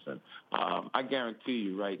Williamson. I guarantee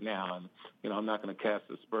you right now, and I'm not going to cast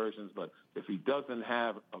aspersions, but if he doesn't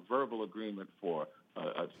have a verbal agreement for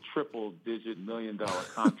a triple-digit million-dollar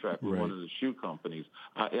contract with one of the shoe companies,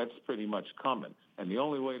 that's pretty much coming. And the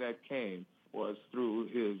only way that came was through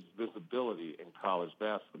his visibility in college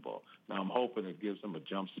basketball. Now, I'm hoping it gives him a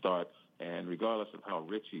jump start, and regardless of how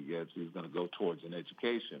rich he gets, he's going to go towards an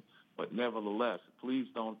education. But nevertheless, please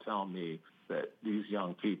don't tell me that these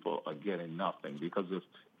young people are getting nothing, because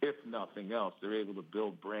if nothing else, they're able to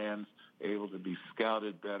build brands, able to be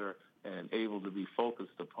scouted better, and able to be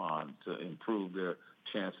focused upon to improve their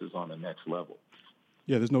chances on the next level.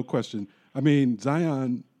 Yeah, there's no question. I mean,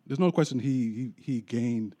 Zion, there's no question he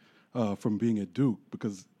gained from being at Duke,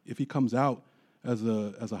 because if he comes out as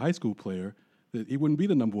a high school player, that he wouldn't be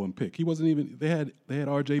the number one pick. He wasn't even. They had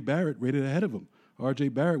R.J. Barrett rated ahead of him. R.J.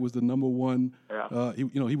 Barrett was the number one. Yeah.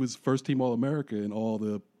 He was first team All-America in all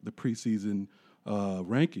the preseason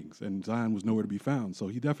rankings, and Zion was nowhere to be found. So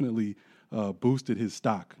he definitely boosted his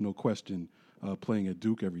stock, no question, playing at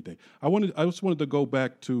Duke every day. I just wanted to go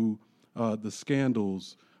back to the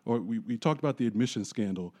scandals, or we talked about the admission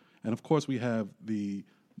scandal, and of course we have the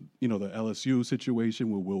LSU situation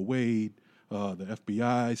with Will Wade. The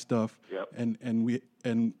FBI stuff, and the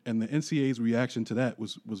NCAA's reaction to that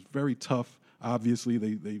was very tough. Obviously,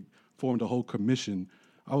 they formed a whole commission.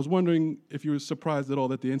 I was wondering if you were surprised at all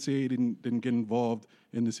that the NCAA didn't get involved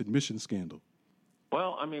in this admission scandal.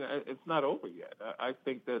 Well, I mean, it's not over yet. I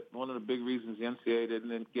think that one of the big reasons the NCAA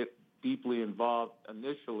didn't get deeply involved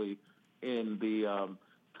initially in the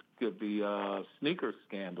sneaker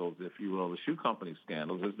scandals, if you will, the shoe company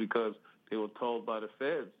scandals, is because they were told by the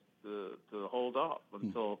feds to hold off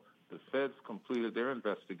until the feds completed their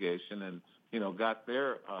investigation and got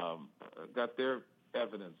their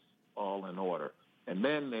evidence all in order, and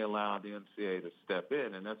then they allowed the NCAA to step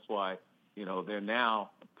in, and that's why they're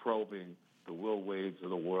now probing the Will Wades of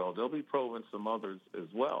the world. They'll be probing some others as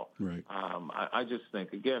well. Right. I just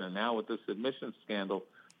think, again, and now with this admissions scandal,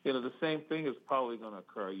 the same thing is probably going to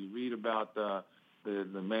occur. You read about the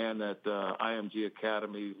man at IMG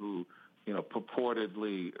Academy who,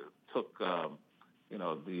 purportedly took,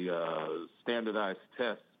 the standardized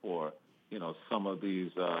tests for, some of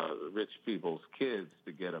these rich people's kids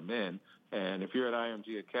to get them in. And if you're at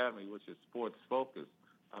IMG Academy, which is sports focused,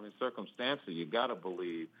 circumstantially, you got to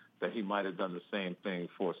believe that he might have done the same thing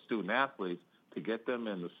for student athletes to get them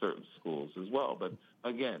into certain schools as well. But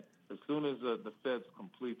again, as soon as the feds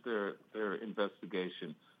complete their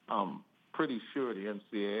investigation, I'm pretty sure the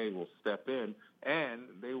NCAA will step in and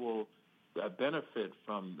they will benefit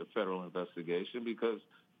from the federal investigation because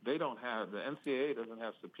the NCAA doesn't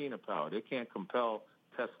have subpoena power. They can't compel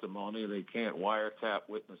testimony. They can't wiretap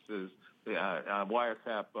witnesses. They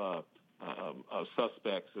wiretap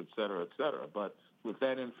suspects, et cetera, et cetera. But with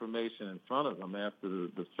that information in front of them after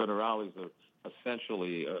the federales have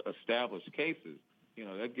essentially established cases,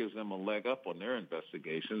 that gives them a leg up on their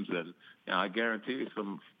investigations. And I guarantee you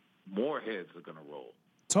some more heads are going to roll.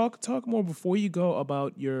 Talk more before you go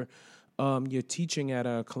about your teaching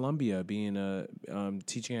at Columbia, being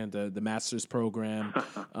teaching at the master's program.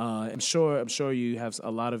 I'm sure you have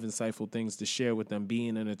a lot of insightful things to share with them.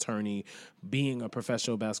 Being an attorney, being a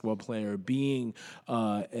professional basketball player, being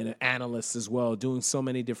an analyst as well, doing so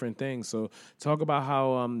many different things. So talk about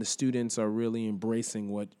how the students are really embracing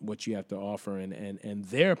what you have to offer and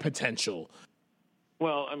their potential.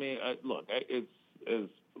 Well, look, it's as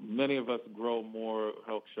many of us grow more,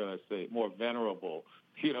 how should I say, more venerable.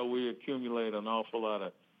 We accumulate an awful lot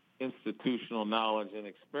of institutional knowledge and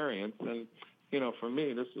experience. And, for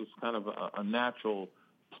me, this was kind of a natural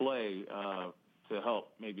play to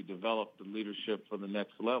help maybe develop the leadership for the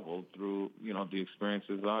next level through, the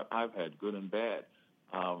experiences I've had, good and bad,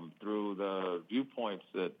 through the viewpoints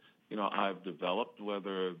that, I've developed,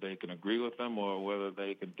 whether they can agree with them or whether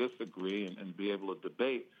they can disagree and be able to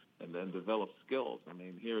debate and then develop skills.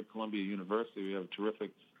 Here at Columbia University, we have a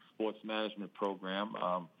terrific sports management program.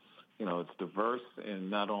 It's diverse in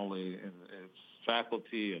not only in its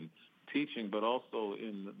faculty and teaching, but also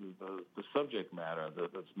in the subject matter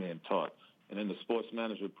that's being taught. And in the sports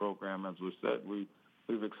management program, as we said,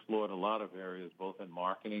 we've explored a lot of areas, both in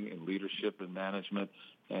marketing and leadership and management.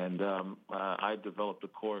 And I developed a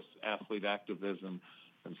course, Athlete Activism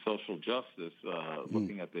and Social Justice,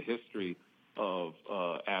 looking at the history of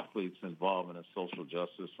athletes' involvement in social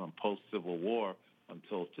justice from post-Civil War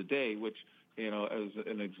until today, which, as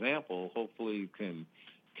an example, hopefully can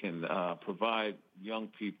provide young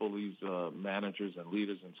people, these managers and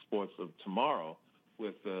leaders in sports of tomorrow,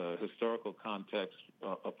 with historical context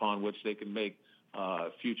upon which they can make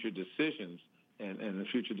future decisions and the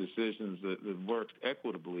future decisions that work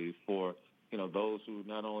equitably for, those who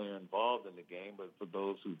not only are involved in the game, but for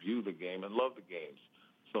those who view the game and love the games.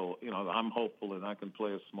 So, I'm hopeful that I can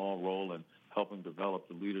play a small role in helping develop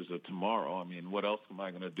the leaders of tomorrow. What else am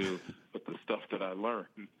I going to do with the stuff that I learned?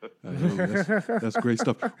 I know, that's great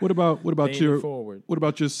stuff. What about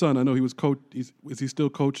your son? I know he was is he still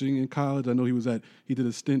coaching in college? I know he did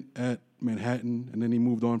a stint at Manhattan and then he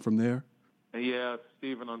moved on from there. Yeah,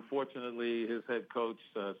 Stephen. Unfortunately, his head coach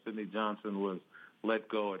Sidney Johnson was let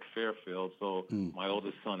go at Fairfield, so my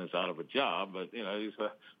oldest son is out of a job. But he's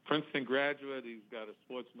a Princeton graduate. He's got a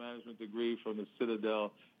sports management degree from the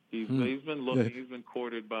Citadel. He's been looking. He's been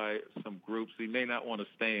courted by some groups. He may not want to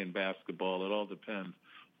stay in basketball. It all depends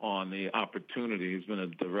on the opportunity. He's been a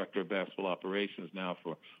director of basketball operations now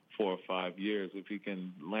for 4 or 5 years. If he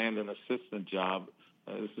can land an assistant job,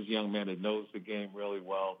 this is a young man that knows the game really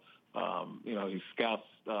well. He scouts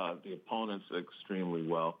the opponents extremely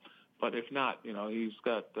well. But if not, he's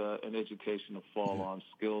got an education to fall on,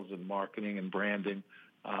 skills in marketing and branding.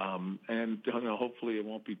 And hopefully it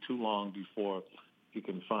won't be too long before he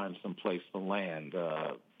can find some place to land.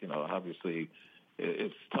 Obviously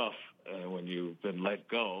it's tough when you've been let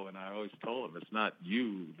go. And I always told him it's not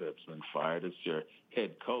you that's been fired. It's your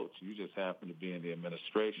head coach. You just happen to be in the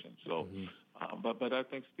administration. So, but I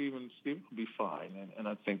think Stephen will be fine. And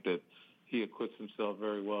I think that he acquits himself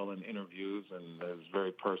very well in interviews and is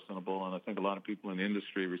very personable. And I think a lot of people in the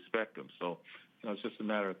industry respect him. So, it's just a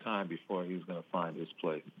matter of time before he's going to find his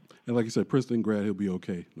place. And like you said, Princeton grad, he'll be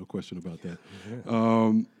okay. No question about that.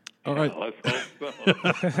 All right. Let's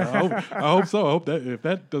hope so. I hope so. I hope that if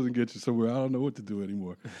that doesn't get you somewhere, I don't know what to do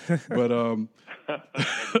anymore. But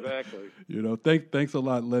exactly. Thanks a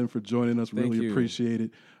lot, Len, for joining us. Thank really you. appreciate it.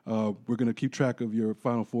 We're going to keep track of your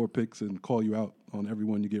Final Four picks and call you out on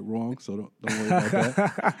everyone you get wrong. So don't worry about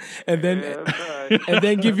that. And then, Yeah, that's all right. and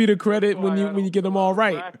then give you the credit That's why I when don't you get them fill all out a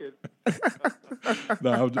right. bracket.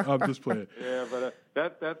 No, I'm just playing. Yeah, but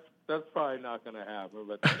that's probably not going to happen.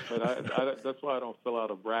 But that's why I don't fill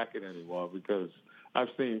out a bracket anymore, because I've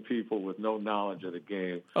seen people with no knowledge of the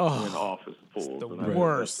game win office pools. the And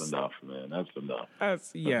worst. That's enough, man. That's enough.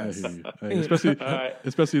 Yes. I hear you.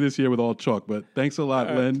 Especially this year with all chalk. But thanks a lot,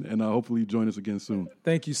 Len, and hopefully you join us again soon.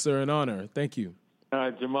 Thank you, sir. An honor. Thank you. All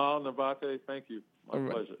right, Jamal, Nabate, thank you. My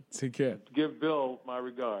pleasure. Take care. Give Bill my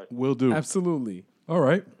regard. Will do. Absolutely. All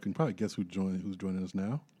right. You can probably guess who's joining us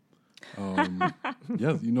now.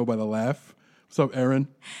 Yes, you know by the laugh. What's up, Erin?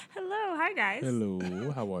 Hello, hi guys.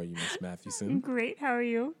 Hello. How are you, Miss Mathewson? Great. How are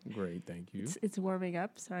you? Great. Thank you. It's warming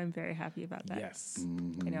up, so I'm very happy about that. Yes.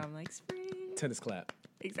 I know I'm like spring. Tennis clap.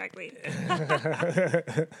 Exactly.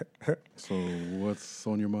 So what's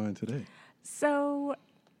on your mind today? So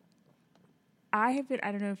I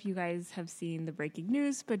don't know if you guys have seen the breaking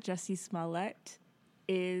news, but Jussie Smollett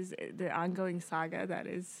is the ongoing saga that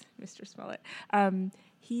is Mr. Smollett. The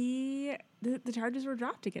charges were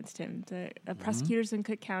dropped against him. The prosecutors in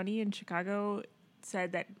Cook County in Chicago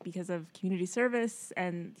said that because of community service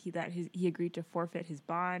and he agreed to forfeit his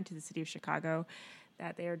bond to the city of Chicago,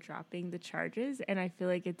 that they are dropping the charges. And I feel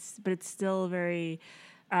like it's still very,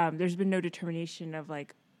 there's been no determination of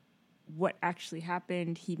like what actually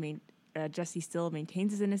happened. Jussie still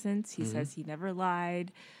maintains his innocence. He says he never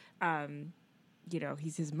lied.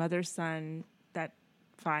 He's his mother's son. That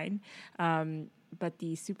fine. But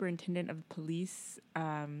the superintendent of police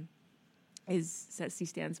says he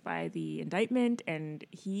stands by the indictment, and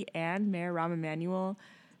he and Mayor Rahm Emanuel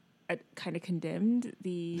kind of condemned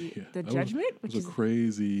the judgment, It was a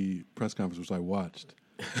crazy press conference which I watched.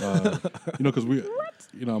 Because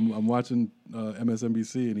I'm watching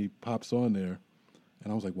MSNBC and he pops on there,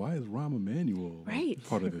 and I was like, why is Rahm Emanuel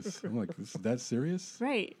part of this? I'm like, is that serious?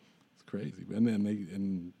 Right. It's crazy. And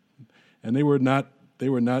then they were not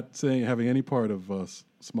having any part of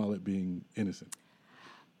Smollett being innocent.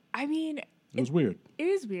 I mean, it was weird. It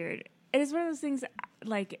is weird. It is one of those things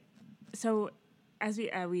like, so as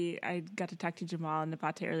I got to talk to Jamal and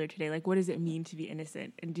Nabate earlier today, like, what does it mean to be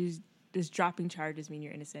innocent? And does dropping charges mean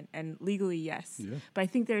you're innocent? And legally, yes. Yeah. But I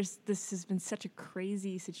think this has been such a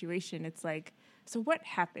crazy situation. It's like, so what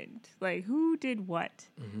happened? Like, who did what?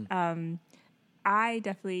 Mm-hmm. I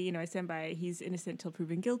definitely, I stand by he's innocent till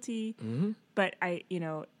proven guilty. Mm-hmm. But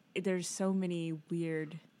there's so many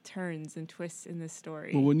weird turns and twists in this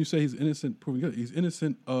story. Well, when you say he's innocent, proven guilty, he's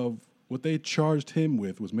innocent of what they charged him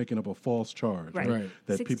with was making up a false charge. Right.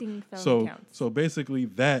 That 16 felony counts. So basically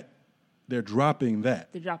they're dropping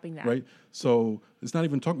that. They're dropping that. Right? So it's not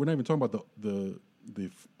even we're not even talking about the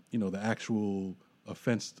actual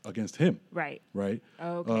offense against him. Right. Right?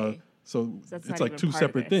 Okay. So it's like two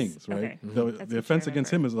separate things, right? Okay. The offense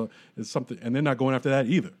against him is something, and they're not going after that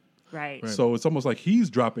either. Right. So it's almost like he's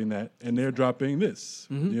dropping that, and they're dropping this.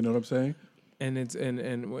 Mm-hmm. You know what I'm saying? And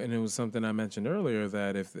it was something I mentioned earlier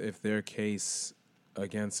that if their case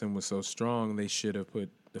against him was so strong, they should have put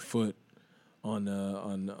the foot on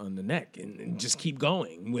the neck and just keep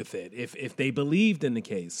going with it if they believed in the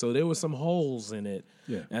case. So there were some holes in it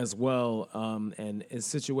as well. And a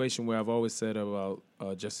situation where I've always said about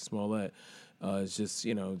Jussie Smollett is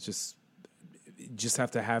just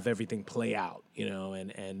have to have everything play out,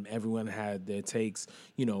 and everyone had their takes,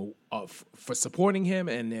 for supporting him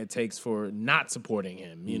and their takes for not supporting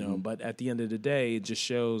him, but at the end of the day, it just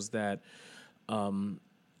shows that,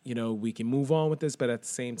 we can move on with this, but at the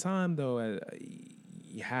same time, though,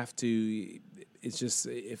 you have to. It's just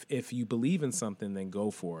if you believe in something, then go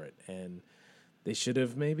for it. And they should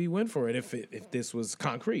have maybe went for it if this was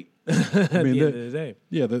concrete. At the end of the day,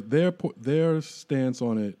 yeah. Their stance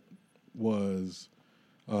on it was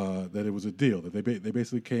that it was a deal. That they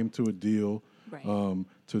basically came to a deal. Right.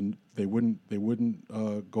 They wouldn't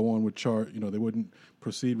go on with they wouldn't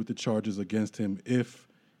proceed with the charges against him if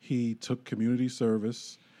he took community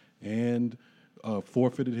service and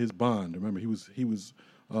forfeited his bond. Remember, he was.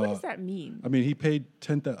 What does that mean? I mean, he paid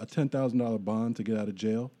a $10,000 bond to get out of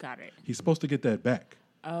jail. Got it. He's supposed to get that back.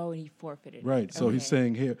 Oh, and he forfeited. Right. So he's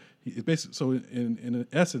saying here, in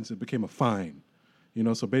essence, it became a fine.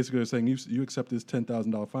 So basically they're saying you accept this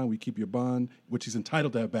 $10,000 fine, we keep your bond, which he's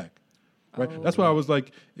entitled to have back. Right. Oh. That's why I was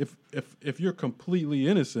like, if you're completely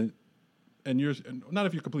innocent, and not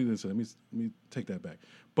if you're completely innocent. Let me take that back.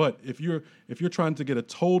 But if you're trying to get a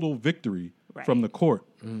total victory from the court,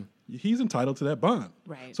 he's entitled to that bond.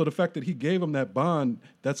 Right. So the fact that he gave him that bond,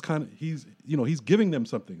 that's kind of he's giving them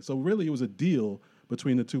something. So really, it was a deal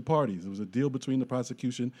between the two parties. It was a deal between the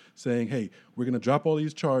prosecution saying, "Hey, we're going to drop all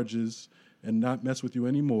these charges and not mess with you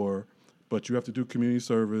anymore, but you have to do community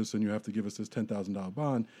service and you have to give us this $10,000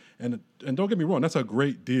 bond. And don't get me wrong, that's a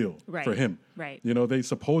great deal for him. Right. You know, they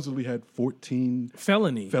supposedly had 14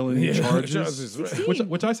 felony charges,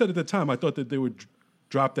 which I said at the time, I thought that they would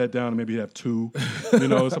drop that down and maybe have 2, you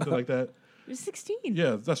know, something like that. It was 16.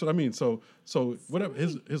 Yeah, that's what I mean. So whatever,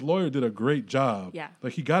 his lawyer did a great job. Yeah.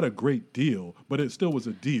 Like he got a great deal, but it still was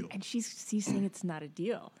a deal. And she's saying it's not a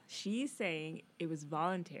deal. She's saying it was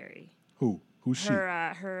voluntary. Who's she?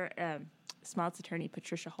 Her Smollett's attorney,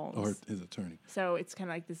 Patricia Holmes. Or his attorney. So it's kind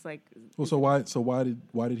of like this, like. Well, so why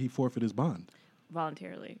did he forfeit his bond?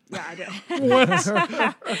 Voluntarily. Yeah, I did.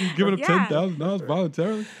 He's giving him $10,000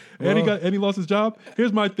 voluntarily, and he lost his job.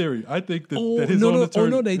 Here's my theory. I think that his own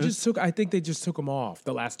attorney. Oh no, I think they just took him off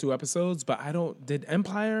the last 2 episodes. But did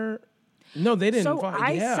Empire? No, they didn't. So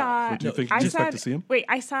I saw. What do you think? Did you expect to see him? Wait,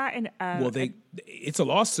 I saw an. It's a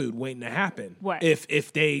lawsuit waiting to happen. What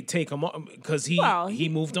if they take him off because he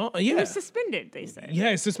moved on? Yeah, he was suspended. They said.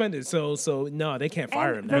 Yeah, he's suspended. So no, they can't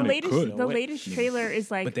fire him. The latest trailer is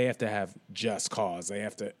like. But they have to have just cause. They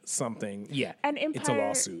have to something. Yeah, and Empire, it's a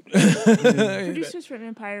lawsuit. Producers from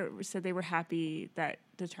Empire said they were happy that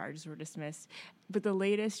the charges were dismissed. But the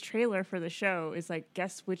latest trailer for the show is like,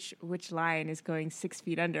 guess which lion is going 6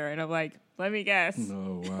 feet under, and I'm like, let me guess.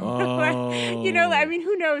 No, wow. You know, I mean,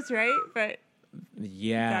 who knows, right? But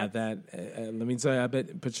yeah, let me tell you, I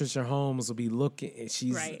bet Patricia Holmes will be looking.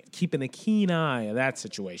 She's keeping a keen eye of that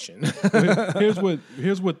situation. Here's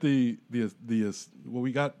what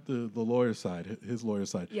we got the lawyer side, his lawyer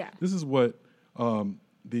side. Yeah, this is what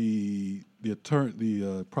the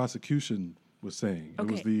prosecution was saying.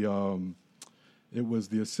 Okay. It was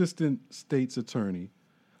the assistant state's attorney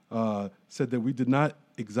said that we did not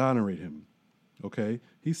exonerate him. Okay,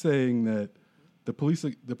 he's saying that the police.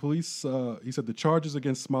 He said the charges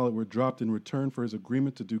against Smollett were dropped in return for his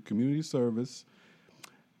agreement to do community service,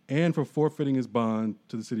 and for forfeiting his bond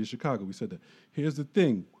to the city of Chicago. We said that. Here's the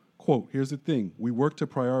thing. Quote. Here's the thing. We work to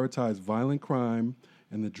prioritize violent crime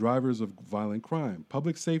and the drivers of violent crime.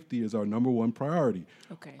 Public safety is our number one priority.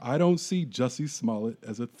 Okay. I don't see Jussie Smollett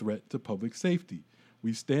as a threat to public safety.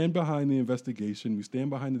 We stand behind the investigation. We stand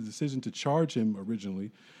behind the decision to charge him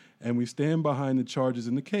originally, and we stand behind the charges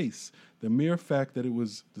in the case. The mere fact that it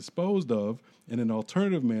was disposed of in an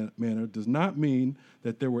alternative manner does not mean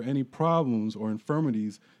that there were any problems or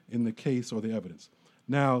infirmities in the case or the evidence.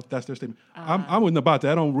 Now, that's their statement. I wasn't about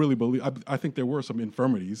that. I don't really believe. I think there were some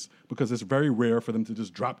infirmities because it's very rare for them to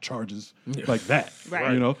just drop charges like that.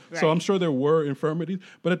 Right. You know, right. So I'm sure there were infirmities,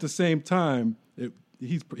 but at the same time,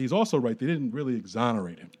 he's also right. They didn't really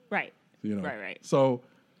exonerate him. Right. You know. Right. So.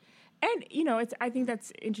 And you know, I think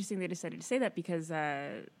that's interesting. They decided to say that because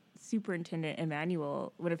Superintendent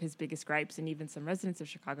Emanuel, one of his biggest gripes, and even some residents of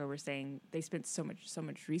Chicago were saying they spent so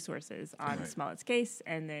much resources on Smollett's case,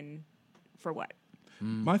 and then for what?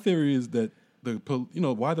 My theory is that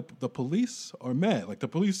why the police are mad. Like the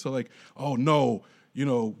police are like, oh no,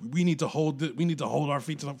 we need to hold our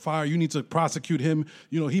feet to the fire. You need to prosecute him.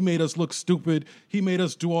 He made us look stupid. He made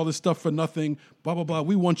us do all this stuff for nothing. Blah blah blah.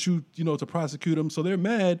 We want you, to prosecute him. So they're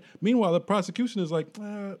mad. Meanwhile, the prosecution is like,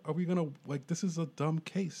 are we gonna this is a dumb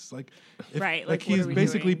case. He's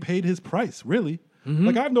basically paid his price. Really. Mm-hmm.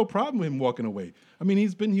 Like I have no problem with him walking away. I mean,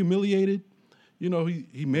 he's been humiliated.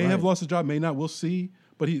 He may have lost his job, may not. We'll see.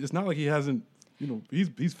 But it's not like he hasn't.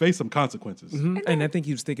 He's faced some consequences. Mm-hmm. And I think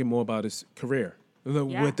he was thinking more about his career.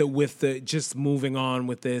 With the just moving on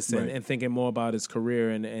with this and thinking more about his career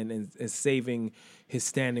and saving his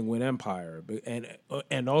standing with Empire,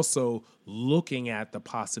 and also looking at the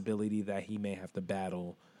possibility that he may have to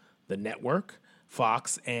battle the network,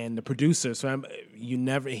 Fox, and the producers. So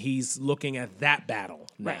he's looking at that battle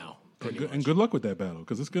now. And good luck with that battle,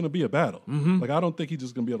 because it's going to be a battle. Mm-hmm. Like I don't think he's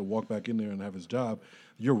just going to be able to walk back in there and have his job.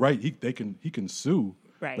 You're right. He can sue,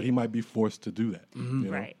 but he might be forced to do that. Mm-hmm.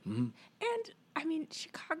 Right. Mm-hmm. And I mean,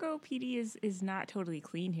 Chicago PD is not totally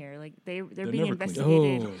clean here. Like they're being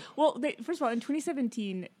investigated. Oh. Well, first of all, in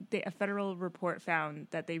 2017, a federal report found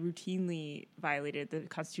that they routinely violated the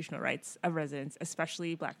constitutional rights of residents,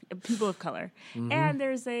 especially Black people of color. Mm-hmm. And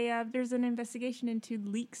there's an investigation into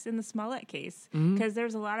leaks in the Smollett case because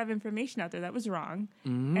there's a lot of information out there that was wrong.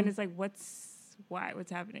 Mm-hmm. And it's like, what's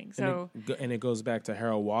happening? So and it goes back to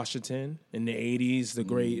Harold Washington in the 80s, the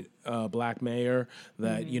great Black mayor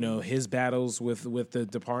that his battles with the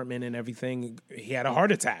department and everything. He had a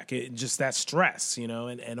heart attack. Just that stress,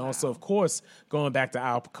 and also of course going back to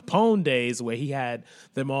Al Capone days where he had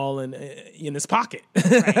them all in his pocket.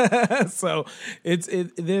 Right. So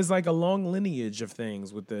there's like a long lineage of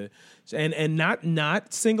things with and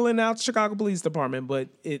not singling out Chicago Police Department, but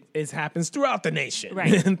it happens throughout the nation.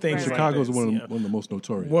 Right. And things. Chicago's like one One of the most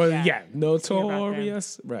notorious. Well, Yeah. yeah, Hear about them.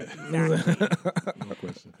 notorious. Right. No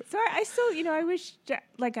question. So I still, I wish,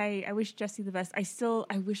 I wish Jesse the best.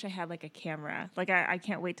 I wish I had like a camera. Like I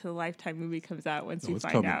can't wait till the Lifetime movie comes out once we It's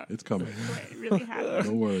find coming. out. It's coming. It really happened.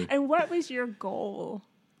 Don't worry. And what was your goal?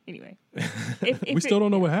 Anyway, if We still don't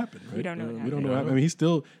know what happened, right? We don't know what We don't happened. know what happened. I mean, he's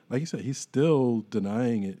still, like you said, he's still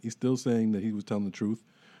denying it. He's still saying that he was telling the truth.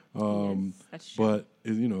 That's true. But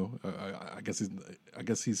I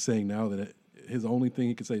guess he's saying now that his only thing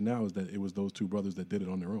he can say now is that it was those two brothers that did it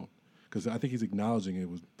on their own. Because I think he's acknowledging it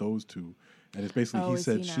was those two, and it's basically he is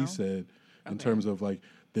said, he she now? said, in terms of like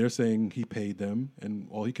they're saying he paid them, and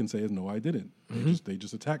all he can say is no, I didn't. They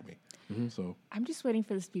just attacked me. So I'm just waiting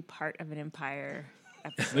for this to be part of an Empire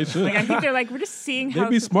episode. they should. Like I think they're like, we're just seeing how They'd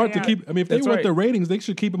be it's smart to playing out. keep. I mean, if they That's want right. the ratings, they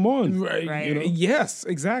should keep them on. Right. You know? Yes,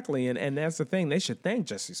 exactly. And that's the thing. They should thank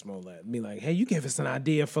Jesse Smollett. Be like, hey, you gave us an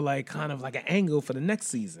idea for like kind of like an angle for the next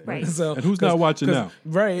season. Right. So And who's not watching now?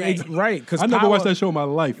 Right. Right. Because I never watched that show in my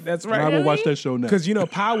life. That's and right. I will Really? watch that show now. Because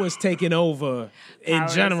Power's taking over in Power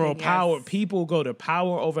is general. yes. Power people go to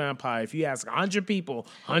Power over Empire. If you ask 100 people,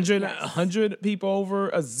 100 people over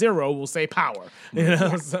a 0 will say Power.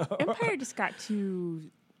 So Empire just got too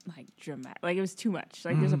like dramatic. Like it was too much.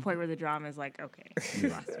 Like there's a point where the drama is like, okay, you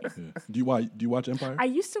lost me. Yeah. Do you watch Empire? I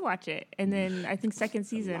used to watch it, and then I think second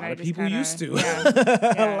season, lot I of just people kinda, used to. Yeah,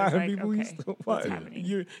 a lot of like, people okay, used to what's watch.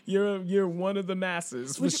 happening? You're one of the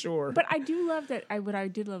masses for Which- sure. But I do love that. What I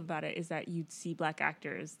did love about it is that you'd see black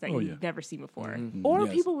actors that you'd yeah. never seen before, or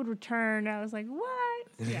Yes. people would return. I was like, what?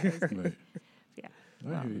 Yeah, it was good. Right. Yeah.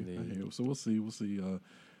 I hear you. So we'll see.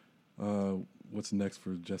 What's next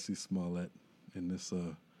for Jesse Smollett in this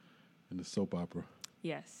soap opera.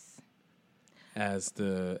 Yes. as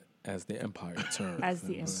the Empire turns. As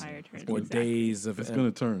the Empire turns. or exactly. days of It's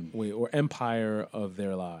going to turn. Wait, or Empire of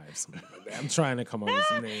their lives. I'm trying to come up with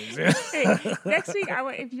some names. Hey, next week,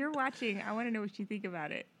 if you're watching, I want to know what you think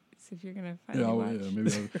about it. So if you're gonna finally watch,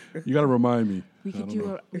 Maybe you got to remind me. we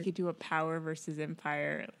could do a Power versus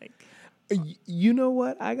Empire. Like, You know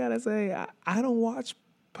what? I gotta say, I don't watch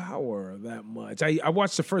Power that much. I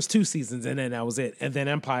watched the first 2 seasons and then that was it. And then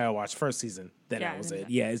Empire I watched first season. Then Yeah, that was and it.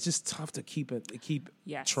 then- Yeah, it's just tough to keep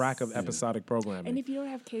Yes. track of episodic programming. and if you don't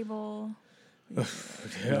have cable,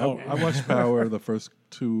 I watched Power the first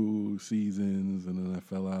 2 seasons and then I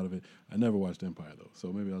fell out of it. I never watched Empire though,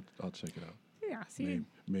 so maybe I'll check it out. yeah, see,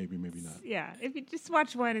 Maybe not. yeah, if you just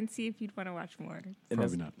watch one and see if you'd want to watch more. And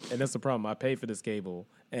Probably that's, not. And that's the problem. I pay for this cable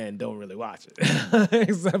and don't really watch it,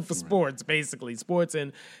 except for sports, basically sports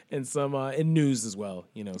and some in news as well.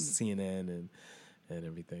 CNN and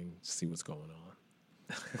everything. See what's going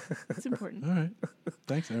on. It's important. All right.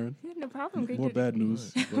 Thanks, Aaron. Yeah, no problem. Great More to- bad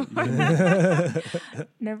news. But, yeah,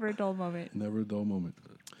 Never a dull moment. never a dull moment.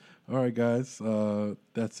 All right, guys.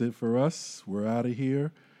 That's it for us. We're out of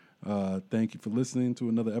here. Thank you for listening to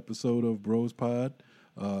another episode of Bros Pod.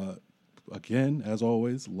 Again, as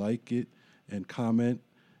always, like it and comment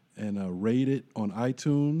and rate it on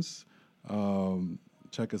iTunes.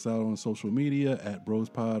 Check us out on social media at Bros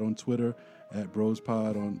Pod on Twitter, at Bros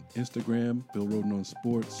Pod on Instagram, Bill Roden on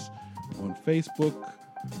Sports on Facebook.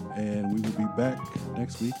 And we will be back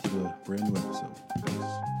next week with a brand new episode.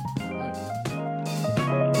 Peace.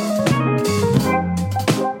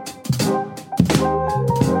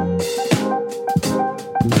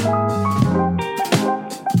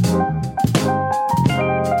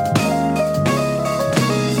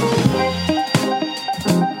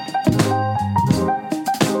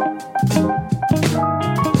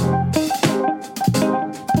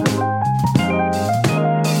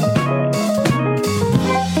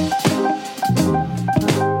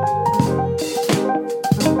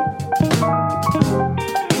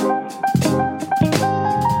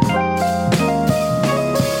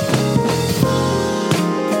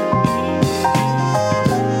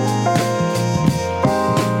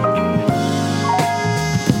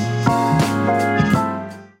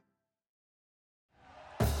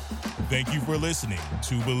 Thank you for listening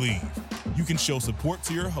to Believe. You can show support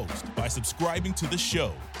to your host by subscribing to the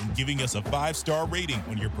show and giving us a 5-star rating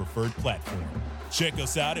on your preferred platform. Check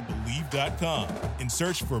us out at Believe.com and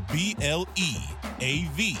search for BLEAV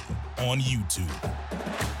on YouTube.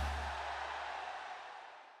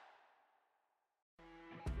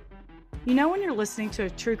 You know when you're listening to a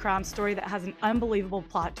true crime story that has an unbelievable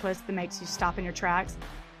plot twist that makes you stop in your tracks?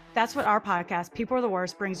 That's what our podcast, People Are the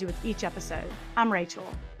Worst, brings you with each episode. I'm Rachel.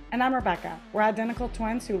 And I'm Rebecca. We're identical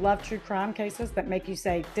twins who love true crime cases that make you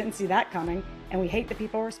say, didn't see that coming, and we hate the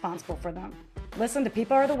people responsible for them. Listen to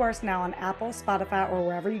People Are the Worst now on Apple, Spotify, or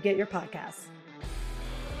wherever you get your podcasts.